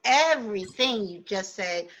 Because everything you just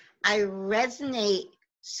said, I resonate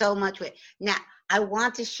so much with. Now, I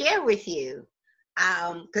want to share with you,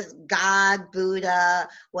 because God, Buddha,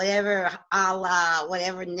 whatever, Allah,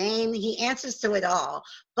 whatever name, he answers to it all.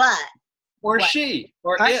 But or she,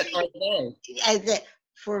 or it, or they.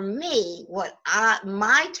 For me,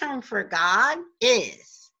 my term for God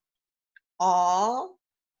is all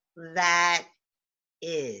that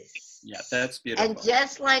is. Yeah, that's beautiful. And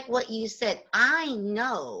just like what you said, I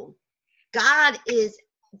know God is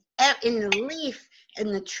in the leaf,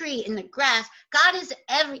 in the tree, in the grass. God is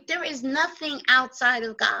there is nothing outside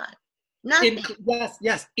of God. Nothing.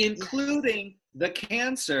 Yes, including the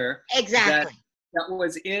cancer. Exactly. That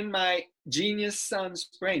was in my genius son's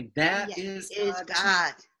brain. That is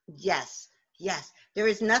God. Yes. There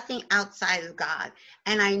is nothing outside of God.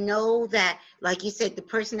 And I know that, like you said, the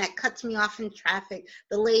person that cuts me off in traffic,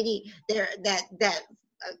 the lady there that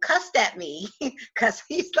cussed at me, because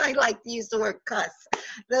I like to use the word cuss.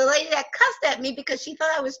 The lady that cussed at me because she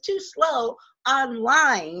thought I was too slow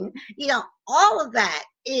online, all of that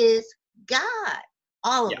is God.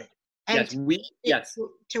 All of it. And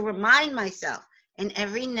to remind myself in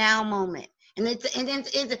every now moment. And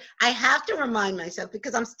I have to remind myself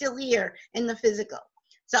because I'm still here in the physical.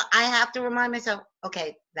 So I have to remind myself,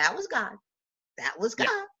 okay, that was God. That was God.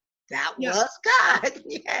 That was God.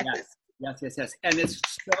 Yes. And it's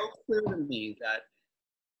so clear to me that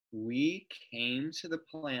we came to the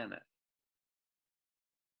planet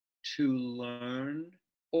to learn,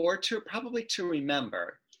 or to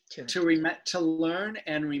remember, to learn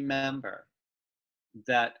and remember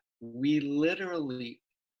that we literally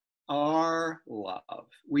are love.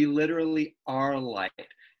 We literally are light.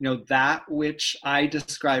 That which I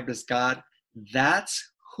described as God,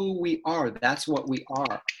 that's who we are. That's what we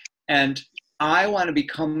are. And I want to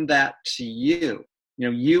become that to you.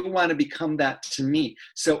 You want to become that to me.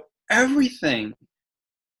 So everything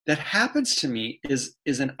that happens to me is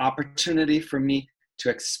an opportunity for me to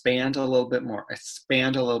expand a little bit more,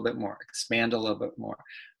 expand a little bit more, expand a little bit more.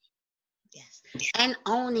 Yes. And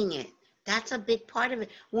owning it. That's a big part of it.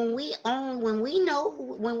 When we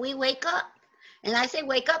wake up, and I say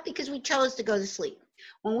wake up because we chose to go to sleep.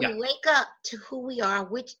 When we wake up to who we are,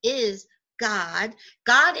 which is God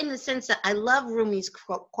in the sense that I love Rumi's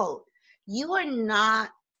quote, you are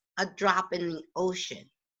not a drop in the ocean.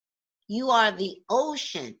 You are the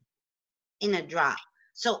ocean in a drop.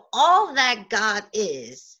 So all that God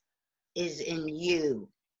is in you.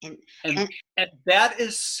 And that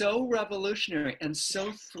is so revolutionary and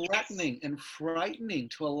so threatening and frightening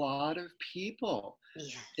to a lot of people.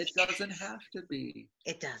 Yes. It doesn't have to be.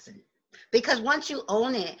 It doesn't. Because once you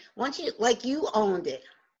own it, like you owned it,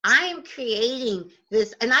 I am creating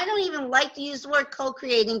this, and I don't even like to use the word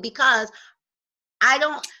co-creating because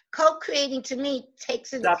co-creating to me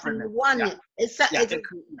takes it from the oneness. It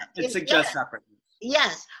suggests separateness.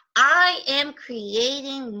 Yes, I am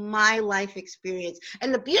creating my life experience.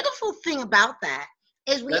 And the beautiful thing about that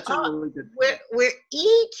is we're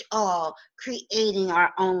each all creating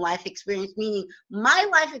our own life experience, meaning my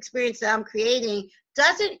life experience that I'm creating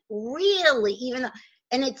doesn't really even,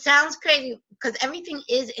 and it sounds crazy because everything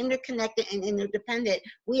is interconnected and interdependent.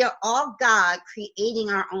 We are all God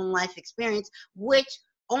creating our own life experience, which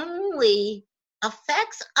only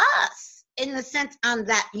affects us in the sense on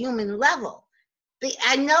that human level.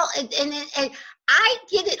 I know, and I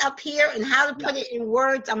get it up here, and how to put it in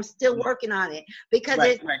words, I'm still working on it because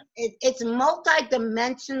it's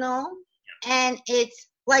multidimensional, and it's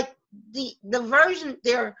like the version.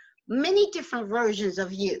 There are many different versions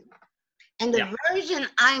of you, and the version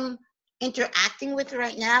I'm interacting with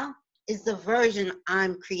right now is the version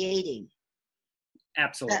I'm creating.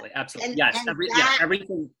 Absolutely. And Yes,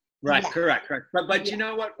 everything. Right, Yes. correct. But Yeah. you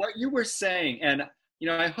know what you were saying, and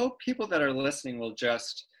I hope people that are listening will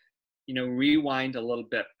just, rewind a little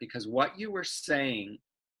bit, because what you were saying,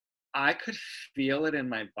 I could feel it in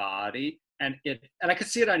my body, and I could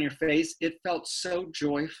see it on your face. It felt so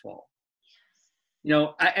joyful.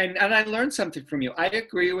 And I learned something from you. I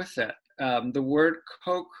agree with it. The word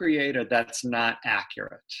co-creator, that's not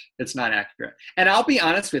accurate. It's not accurate. And I'll be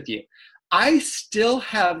honest with you, I still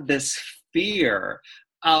have this fear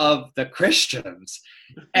of the Christians.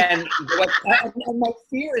 And my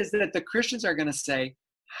fear is that the Christians are going to say,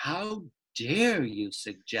 how dare you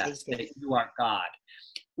suggest that you are God?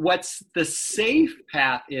 What's the safe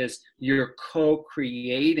path is you're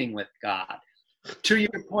co-creating with God. To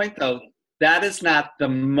your point, though, that is not the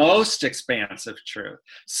most expansive truth.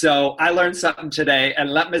 So I learned something today, and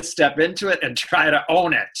let me step into it and try to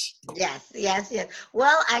own it. Yes.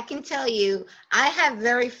 Well, I can tell you, I have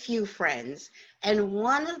very few friends. And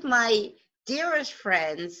one of my dearest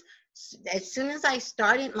friends, as soon as I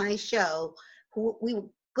started my show, we were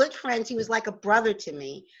good friends. He was like a brother to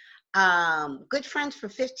me. Good friends for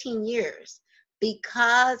 15 years,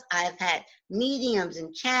 because I've had mediums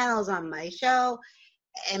and channels on my show.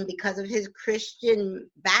 And because of his Christian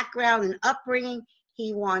background and upbringing,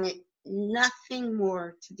 he wanted nothing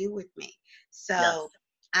more to do with me. So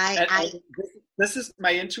yes. This is,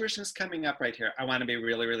 my intuition is coming up right here. I want to be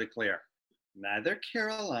really, really clear. Neither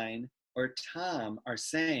Caroline or Tom are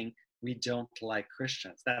saying we don't like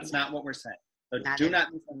Christians. That's not what we're saying. So do not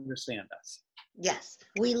misunderstand us. Yes,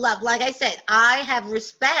 we love, like I said, I have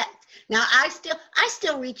respect. Now, I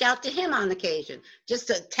still reach out to him on occasion, just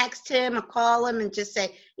to text him or call him and just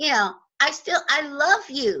say, I love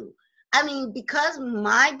you. I mean, because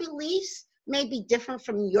my beliefs may be different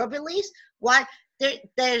from your beliefs, why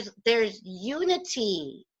there's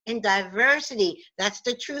unity and diversity. That's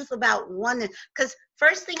the truth about oneness. Because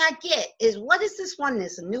first thing I get is, what is this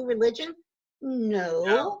oneness? A new religion?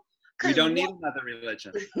 No. We don't need another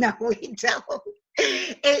religion. No, we don't.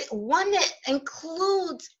 One that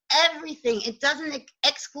includes everything. It doesn't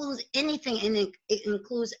exclude anything, and it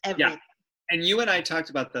includes everything. Yeah. And you and I talked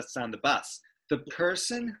about this on the bus. The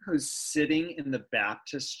person who's sitting in the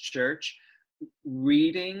Baptist church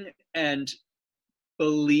reading and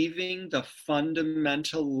believing the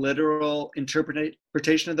fundamental literal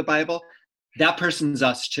interpretation of the Bible, that person's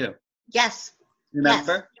us too. Yes.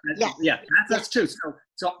 Remember? Yes. Yeah, that's us too.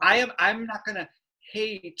 So I'm not going to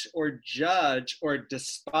hate or judge or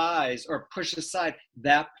despise or push aside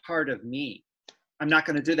that part of me. I'm not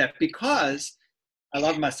going to do that, because I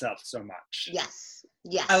love myself so much. Yes.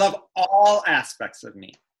 I love all aspects of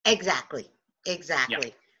me. Exactly. Yeah.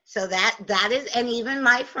 So that is, and even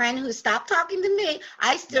my friend who stopped talking to me,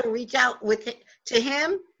 I still reach out to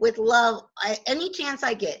him with love any chance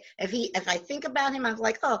I get. If I think about him, I'm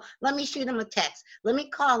like, oh, let me shoot him a text. Let me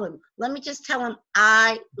call him. Let me just tell him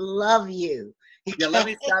I love you. Yeah, let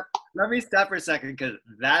me stop for a second, because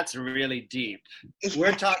that's really deep.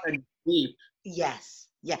 We're talking deep. Yes.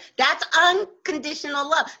 Yeah, that's unconditional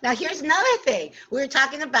love. Now, here's another thing. We were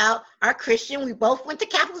talking about our Christian. We both went to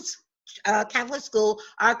Catholic school,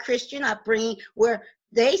 our Christian upbringing, where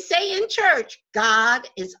they say in church, God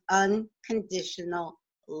is unconditional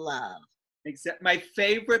love. Except my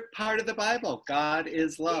favorite part of the Bible, God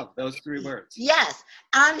is love. Those three words. Yes,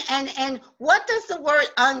 and what does the word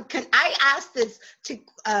I ask this to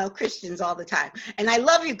Christians all the time, and I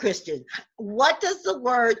love you, Christian. What does the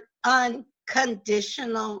word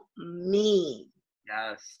unconditional mean?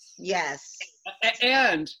 Yes.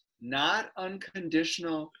 And not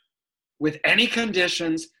unconditional with any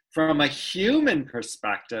conditions from a human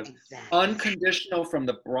perspective. Exactly. Unconditional from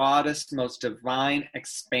the broadest, most divine,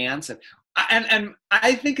 expansive. And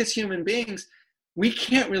I think as human beings, we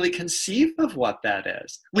can't really conceive of what that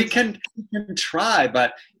is. We can try,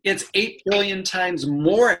 but it's 8 billion times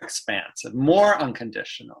more expansive, more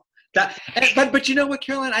unconditional. But you know what,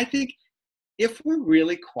 Caroline? I think if we're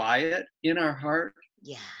really quiet in our heart,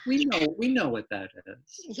 we know what that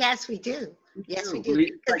is. Yes, we do. Yes, we do.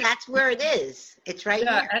 Because that's where it is. It's right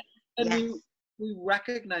here. And we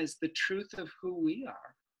recognize the truth of who we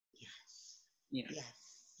are. Yes.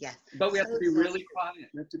 But we have to be really quiet.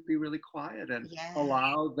 We have to be really quiet and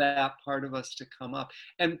allow that part of us to come up.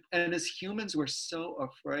 And as humans, we're so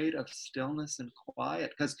afraid of stillness and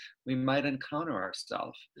quiet because we might encounter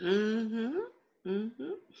ourselves. Mm-hmm.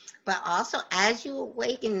 Mm-hmm. But also as you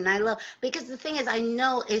awaken, and I love, because the thing is, I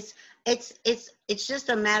know it's just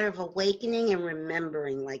a matter of awakening and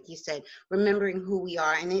remembering, like you said, remembering who we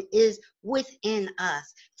are, and it is within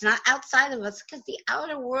us. It's not outside of us, because the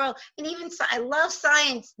outer world, and even I love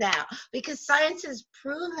science now, because science has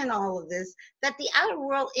proven all of this, that the outer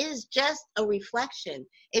world is just a reflection.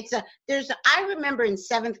 I remember in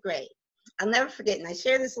 7th grade, I'll never forget, and I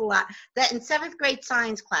share this a lot, that in 7th grade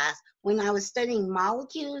science class, when I was studying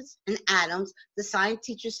molecules and atoms, the science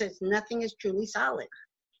teacher says nothing is truly solid.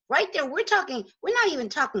 Right there, we're not even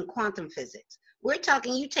talking quantum physics. We're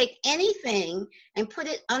talking, you take anything and put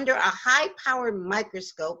it under a high-powered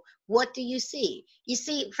microscope, what do you see? You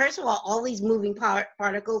see, first of all these moving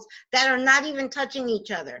particles that are not even touching each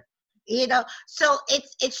other. So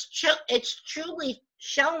it's truly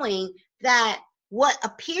showing that what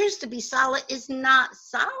appears to be solid is not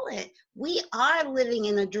solid. We are living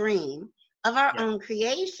in a dream of our own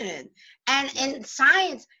creation. And in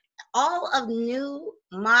science, all of new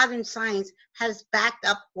modern science has backed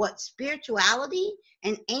up what spirituality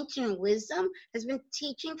and ancient wisdom has been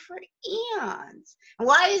teaching for eons. And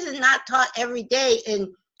why is it not taught every day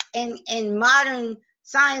in modern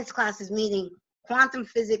science classes, meaning quantum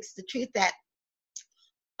physics, the truth that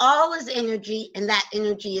all is energy, and that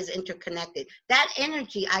energy is interconnected. That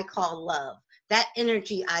energy I call love. That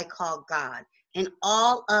energy I call God. And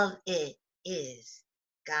all of it is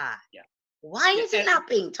God. Yeah. Why is it not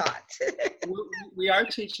being taught? We are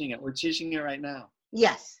teaching it. We're teaching it right now.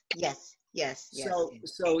 Yes. So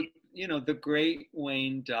the great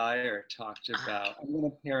Wayne Dyer talked about, I'm going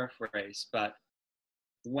to paraphrase, but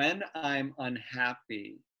when I'm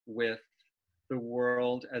unhappy with the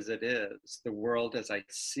world as it is, the world as I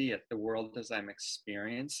see it, the world as I'm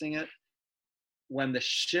experiencing it, when the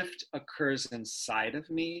shift occurs inside of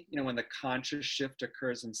me, when the conscious shift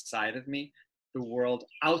occurs inside of me, the world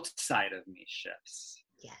outside of me shifts.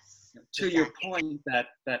 Yes. To your point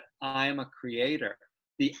that I'm a creator,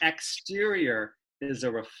 the exterior is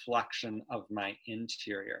a reflection of my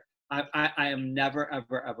interior. I am never,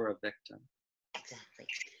 ever, ever a victim.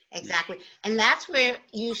 Exactly. And that's where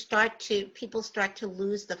people start to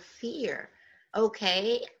lose the fear.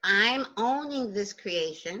 Okay, I'm owning this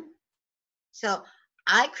creation. So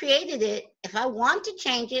I created it. If I want to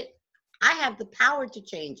change it, I have the power to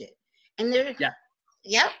change it. And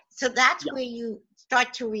so that's where you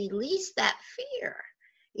start to release that fear.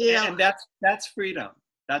 And that's freedom.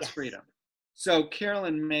 That's freedom. So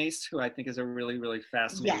Carolyn Mace, who I think is a really, really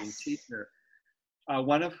fascinating teacher,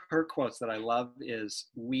 one of her quotes that I love is,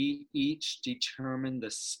 "We each determine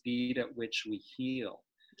the speed at which we heal."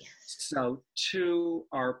 Yes. So to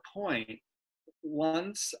our point,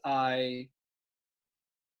 once I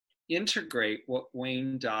integrate what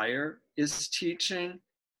Wayne Dyer is teaching,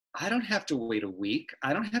 I don't have to wait a week.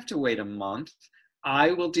 I don't have to wait a month.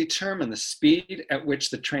 I will determine the speed at which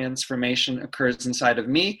the transformation occurs inside of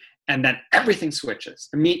me, and then everything switches.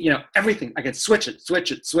 Everything. I can switch it.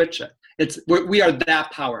 We are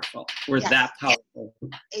that powerful. We're that powerful.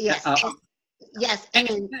 Yes. Yes.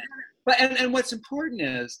 And what's important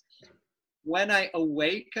is, when I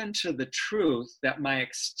awaken to the truth that my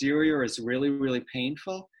exterior is really, really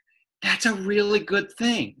painful, that's a really good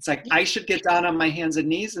thing. It's like I should get down on my hands and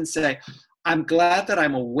knees and say, I'm glad that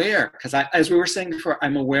I'm aware, because as we were saying before,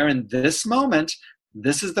 I'm aware in this moment.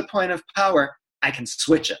 This is the point of power. I can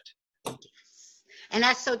switch it. Yes. And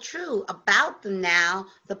that's so true about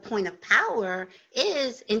the point of power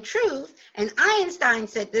is, in truth, and Einstein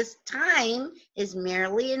said this, time is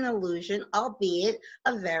merely an illusion, albeit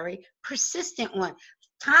a very persistent one.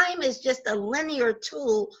 Time is just a linear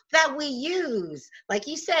tool that we use. Like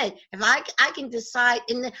you said, if I can decide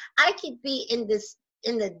I could be in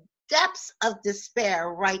the depths of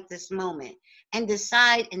despair right this moment and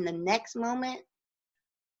decide in the next moment,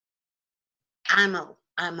 I'm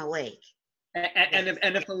awake. And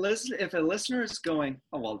if a listener is going,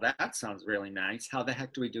 oh, well, that sounds really nice, how the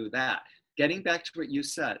heck do we do that? Getting back to what you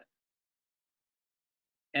said,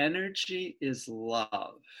 energy is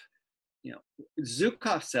love.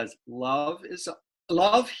 Zukov says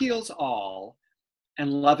love heals all,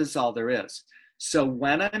 and love is all there is. So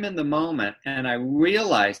when I'm in the moment and I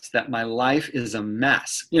realize that my life is a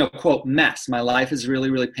mess, quote, mess, my life is really,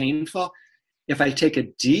 really painful, if I take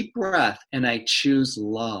a deep breath and I choose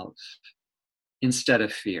love instead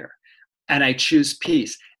of fear, and I choose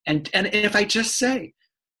peace, and if I just say,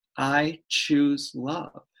 I choose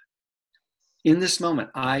love. In this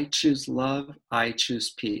moment, I choose love, I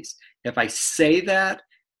choose peace. If I say that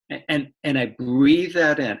and I breathe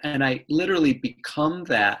that in, and I literally become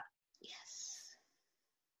that,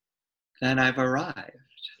 then I've arrived.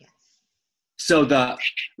 Yes. So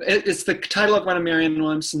it's the title of one of Marianne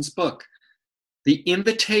Williamson's book. The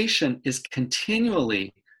invitation is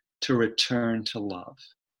continually to return to love.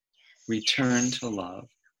 Return to love.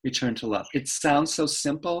 Return to love. It sounds so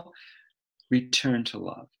simple. Return to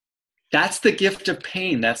love. That's the gift of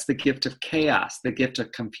pain. That's the gift of chaos, the gift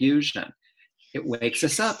of confusion. It wakes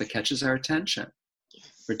us up. It catches our attention.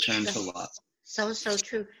 Yes. Return to love. So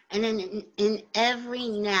true. And then in every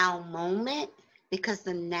now moment, because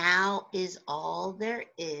the now is all there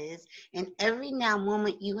is, in every now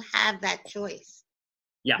moment, you have that choice.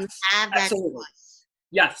 Yes. You have that absolutely. choice.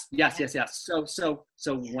 Yes.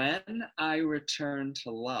 So when I return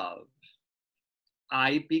to love,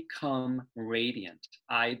 I become radiant.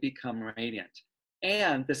 I become radiant.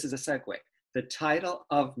 And this is a segue. The title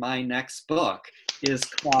of my next book is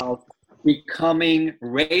called Becoming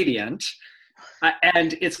Radiant.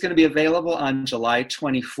 And it's going to be available on July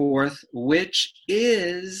 24th, which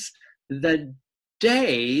is the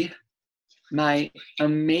day my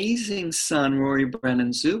amazing son, Rory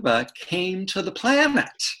Brennan Zuba, came to the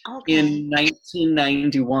planet in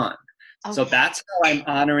 1991. Okay. So that's how I'm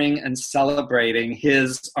honoring and celebrating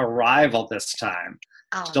his arrival this time.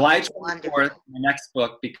 July 24th, my next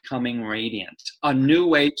book, Becoming Radiant, A New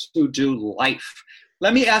Way to Do Life.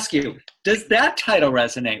 Let me ask you, does that title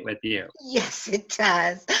resonate with you? Yes, it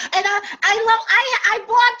does. And I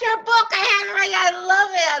bought your book. I had it right. I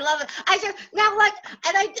love it. I said, now like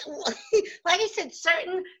I said,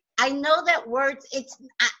 I know that words, it's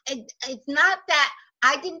not that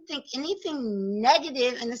I didn't think anything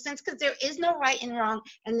negative in the sense, because there is no right and wrong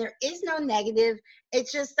and there is no negative.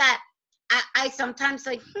 It's just that I sometimes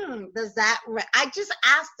like, does that, I just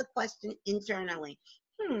ask the question internally.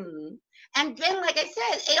 And then, like I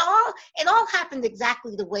said, it all happened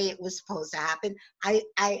exactly the way it was supposed to happen. I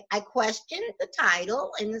questioned the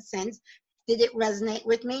title in the sense, did it resonate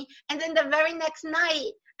with me? And then the very next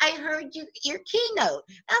night, I heard your keynote.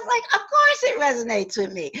 I was like, of course it resonates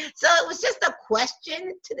with me. So it was just a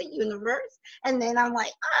question to the universe. And then I'm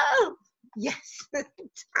like, oh, yes.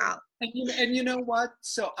 And you know what?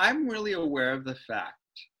 So I'm really aware of the fact,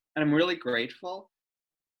 and I'm really grateful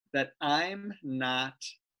that I'm not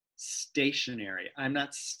stationary. I'm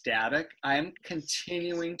not static. I'm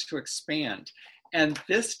continuing to expand. And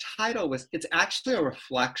this title it's actually a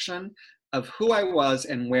reflection of who I was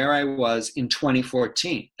and where I was in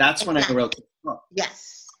 2014. That's when I wrote the book.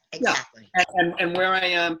 Yes, exactly. Yeah. And where I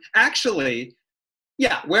am, actually,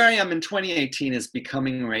 where I am in 2018 is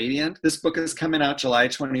Becoming Radiant. This book is coming out July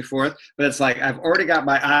 24th, but it's like I've already got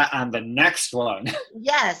my eye on the next one.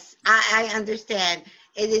 Yes, I understand.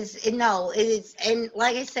 It is, and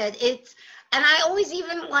like I said, and I always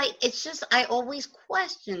even it's just, I always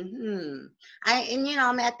question,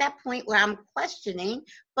 I'm at that point where I'm questioning,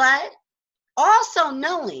 but also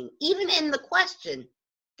knowing, even in the question,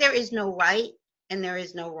 there is no right and there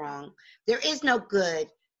is no wrong. There is no good.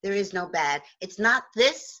 There is no bad. It's not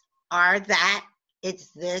this or that. It's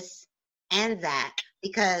this and that,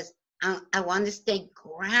 because I want to stay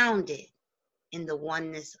grounded in the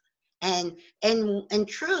oneness. And in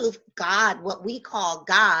truth, God, what we call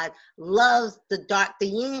God, loves the dark, the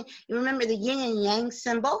yin. You remember the yin and yang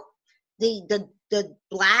symbol? The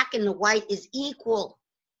black and the white is equal.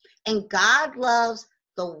 And God loves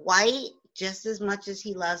the white just as much as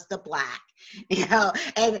he loves the black,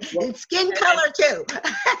 and skin color too.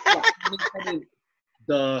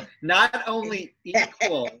 Not only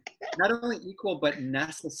equal, but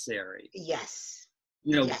necessary. Yes.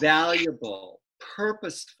 Yes. Valuable,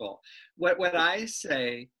 purposeful. What I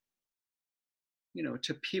say,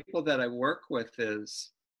 to people that I work with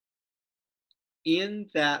is, in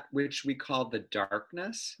that which we call the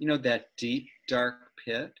darkness, that deep, dark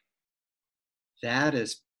pit, that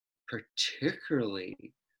is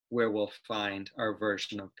particularly where we'll find our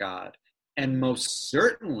version of God. And most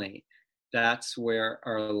certainly, that's where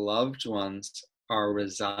our loved ones are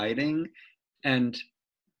residing. And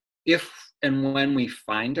if and when we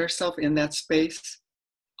find ourselves in that space,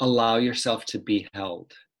 allow yourself to be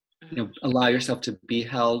held. Allow yourself to be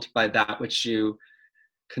held by that which you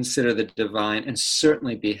consider the divine, and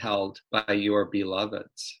certainly be held by your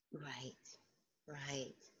beloveds. Right.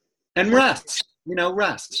 And rest.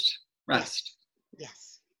 Rest.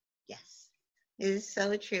 Yes. It is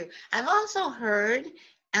so true. I've also heard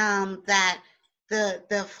that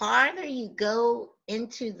the farther you go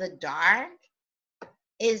into the dark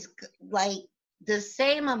is like the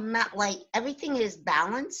same amount, like everything is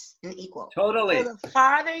balanced and equal. Totally. So the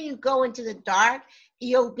farther you go into the dark,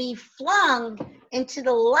 you'll be flung into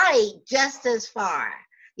the light just as far,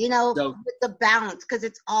 with the balance, because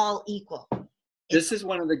it's all equal. This is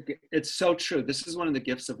it's so true. This is one of the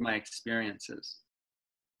gifts of my experiences.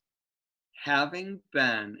 Having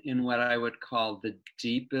been in what I would call the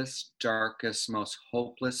deepest, darkest, most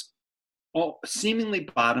hopeless, seemingly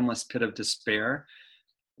bottomless pit of despair,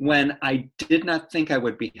 when I did not think I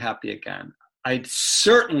would be happy again. I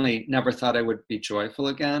certainly never thought I would be joyful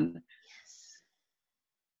again.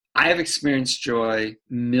 I have experienced joy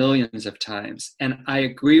millions of times, and I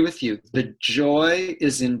agree with you. The joy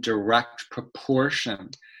is in direct proportion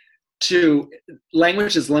to,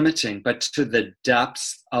 language is limiting, but to the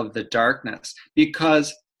depths of the darkness,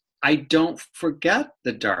 because I don't forget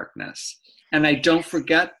the darkness, and I don't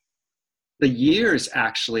forget the years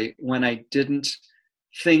actually when I didn't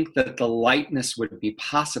think that the lightness would be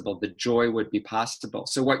possible, the joy would be possible.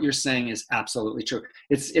 So what you're saying is absolutely true.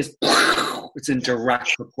 It's in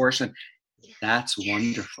direct proportion. That's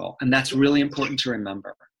wonderful. And that's really important to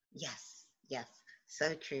remember. Yes,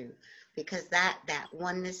 so true. Because that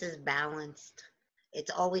oneness is balanced.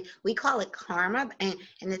 It's always, we call it karma, and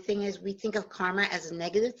the thing is, we think of karma as a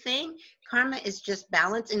negative thing. Karma is just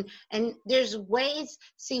balance, and there's ways.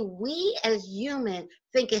 See, we as human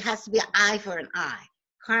think it has to be an eye for an eye.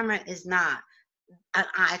 Karma is not an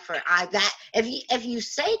eye for an eye. That if you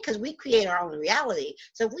say, because we create our own reality,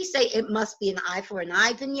 so if we say it must be an eye for an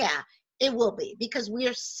eye, then yeah, it will be, because we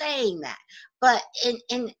are saying that. But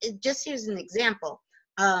in just here's an example.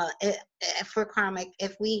 For karmic,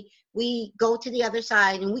 if we go to the other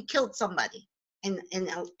side and we killed somebody in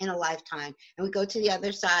a lifetime, and we go to the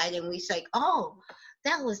other side and we say, oh,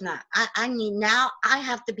 that was not, I need, now I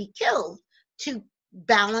have to be killed to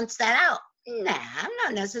balance that out. Nah,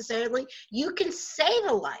 not necessarily. You can save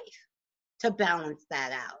a life to balance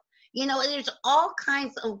that out. You know, there's all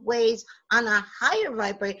kinds of ways on a higher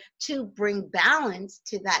vibrate to bring balance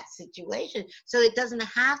to that situation. So it doesn't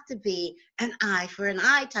have to be an eye for an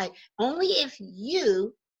eye type. Only if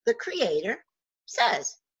you, the creator,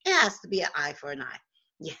 says it has to be an eye for an eye.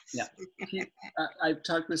 Yes. Yeah. I've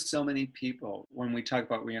talked with so many people when we talk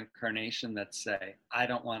about reincarnation that say, I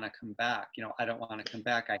don't want to come back. You know, I don't want to come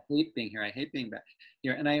back. I hate being here. I hate being back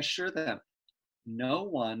here. And I assure them, no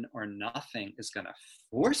one or nothing is going to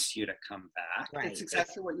force you to come back. Right. It's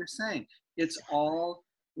exactly what you're saying. It's all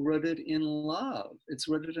rooted in love. It's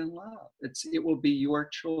rooted in love. It will be your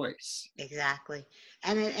choice. Exactly.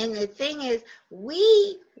 And the thing is,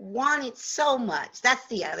 we want it so much. That's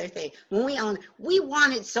the other thing. When we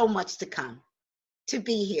wanted so much to come, to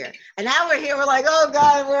be here. And now we're here, we're like, oh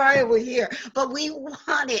God, where are we here? But we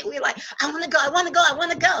want it. We're like, I want to go, I want to go, I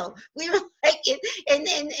want to go. We were like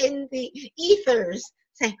in the ethers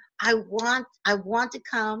saying, I want to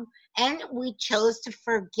come. And we chose to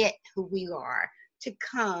forget who we are, to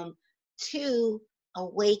come to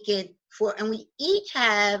awaken for, and we each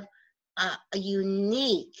have a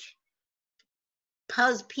unique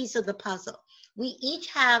piece of the puzzle. We each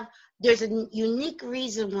have, there's a unique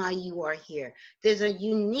reason why you are here. There's a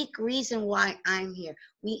unique reason why I'm here.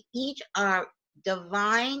 We each are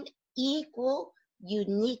divine, equal,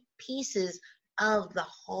 unique pieces of the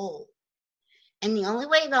whole. And the only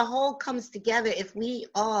way the whole comes together if we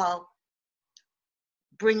all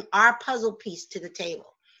bring our puzzle piece to the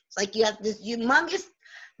table. It's like you have this humongous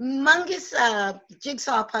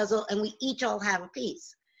jigsaw puzzle, and we each all have a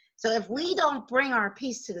piece. So if we don't bring our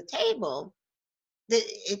piece to the table,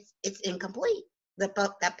 it's incomplete.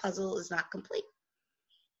 That puzzle is not complete.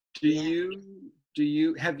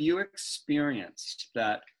 Have you experienced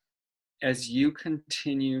that as you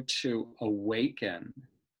continue to awaken,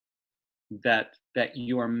 that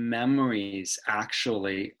your memories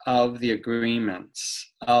actually of the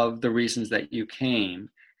agreements, of the reasons that you came,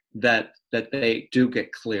 that they do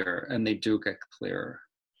get clearer, and they do get clearer?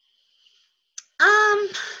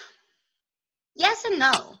 Yes and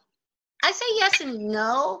no. I say yes and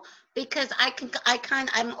no because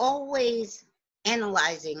I'm always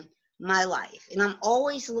analyzing my life, and I'm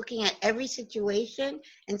always looking at every situation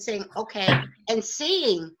and saying, okay, and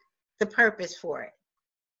seeing the purpose for it.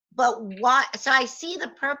 But why? So I see the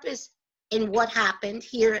purpose in what happened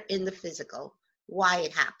here in the physical, why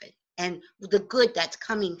it happened, and the good that's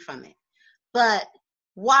coming from it. But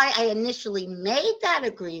why I initially made that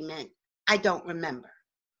agreement, I don't remember.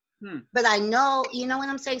 But I know, you know what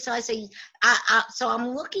I'm saying? So I say, so I'm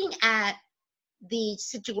looking at the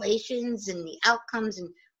situations and the outcomes and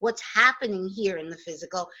what's happening here in the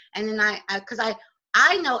physical. And then because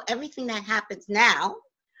I know everything that happens now,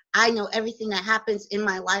 I know everything that happens in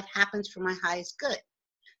my life happens for my highest good.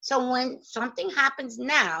 So when something happens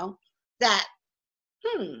now that,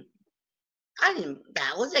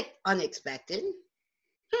 that was unexpected.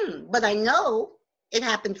 But I know it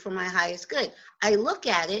happened for my highest good. I look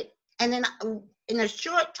at it, and then in a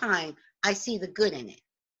short time, I see the good in it.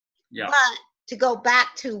 Yeah. But to go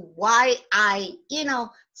back to why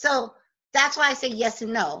so that's why I say yes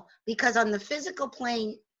and no, because on the physical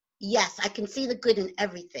plane, yes, I can see the good in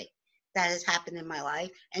everything that has happened in my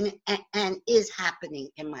life and is happening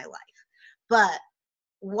in my life. But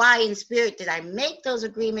why in spirit did I make those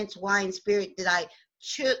agreements? Why in spirit did I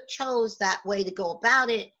chose that way to go about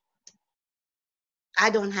it? I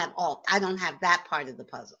don't have that part of the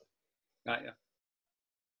puzzle. Got you.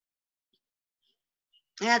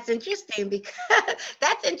 That's interesting because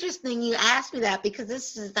that's interesting you asked me that, because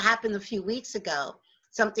this has happened a few weeks ago.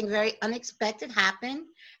 Something very unexpected happened.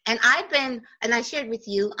 And I shared with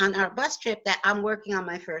you on our bus trip that I'm working on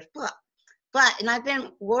my first book. And I've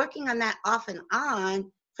been working on that off and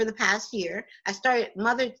on for the past year. I started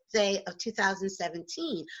Mother's Day of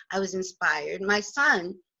 2017. I was inspired. My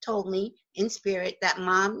son told me in spirit that,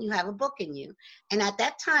 Mom, you have a book in you. And at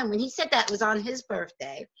that time, when he said that, it was on his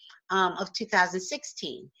birthday of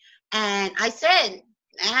 2016. And I said,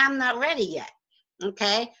 I'm not ready yet.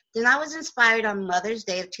 Okay. Then I was inspired on Mother's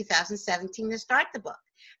Day of 2017 to start the book.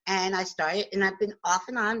 And I started, and I've been off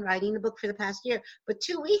and on writing the book for the past year. But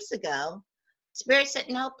 2 weeks ago, Spirit said,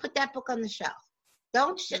 no, put that book on the shelf.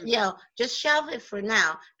 Don't, just shelve it for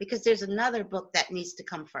now, because there's another book that needs to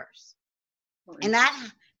come first. And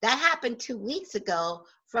that happened 2 weeks ago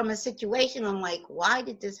from a situation. I'm like, why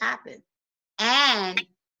did this happen? And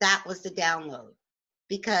that was the download,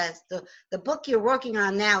 because the book you're working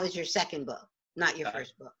on now is your second book, not your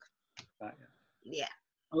first book. Yeah.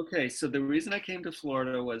 Okay, so the reason I came to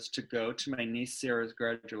Florida was to go to my niece Sarah's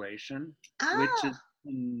graduation, which is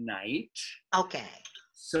tonight. Okay.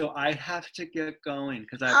 So I have to get going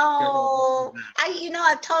because I've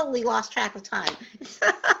totally lost track of time.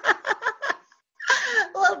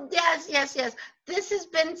 Well, yes. This has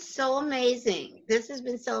been so amazing.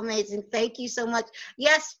 Thank you so much.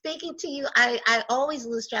 Yes, speaking to you, I always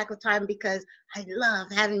lose track of time because I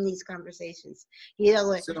love having these conversations.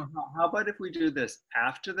 So how about if we do this?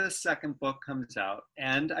 After the second book comes out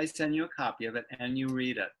and I send you a copy of it and you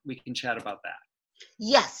read it, we can chat about that.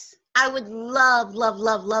 Yes, I would love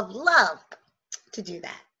to do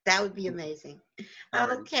that. That would be amazing.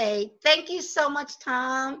 Okay. Thank you so much,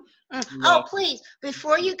 Tom. Oh, please,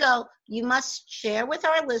 before you go, you must share with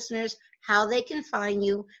our listeners how they can find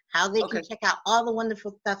you, how they can check out all the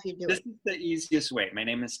wonderful stuff you're doing. This is the easiest way. My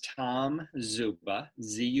name is Tom Zuba,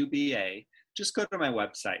 Zuba. Just go to my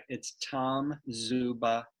website. It's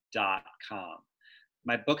tomzuba.com.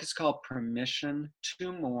 My book is called Permission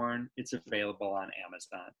to Mourn. It's available on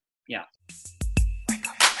Amazon. Yeah. Wake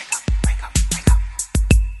up, wake up, wake up, wake up.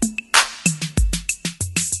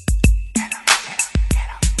 Get up, get up, get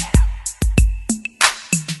up, get up.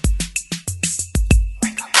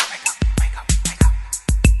 Wake up, wake up, wake up, wake up.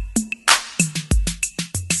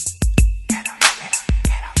 Get up, get up,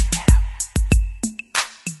 get up, get up.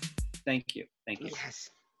 Thank you. Yes.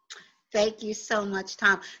 Thank you so much,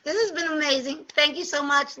 Tom. This has been amazing. Thank you so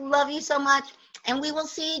much. Love you so much. And we will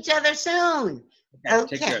see each other soon.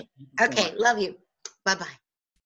 Okay. Take care. Okay. Love you. Bye-bye.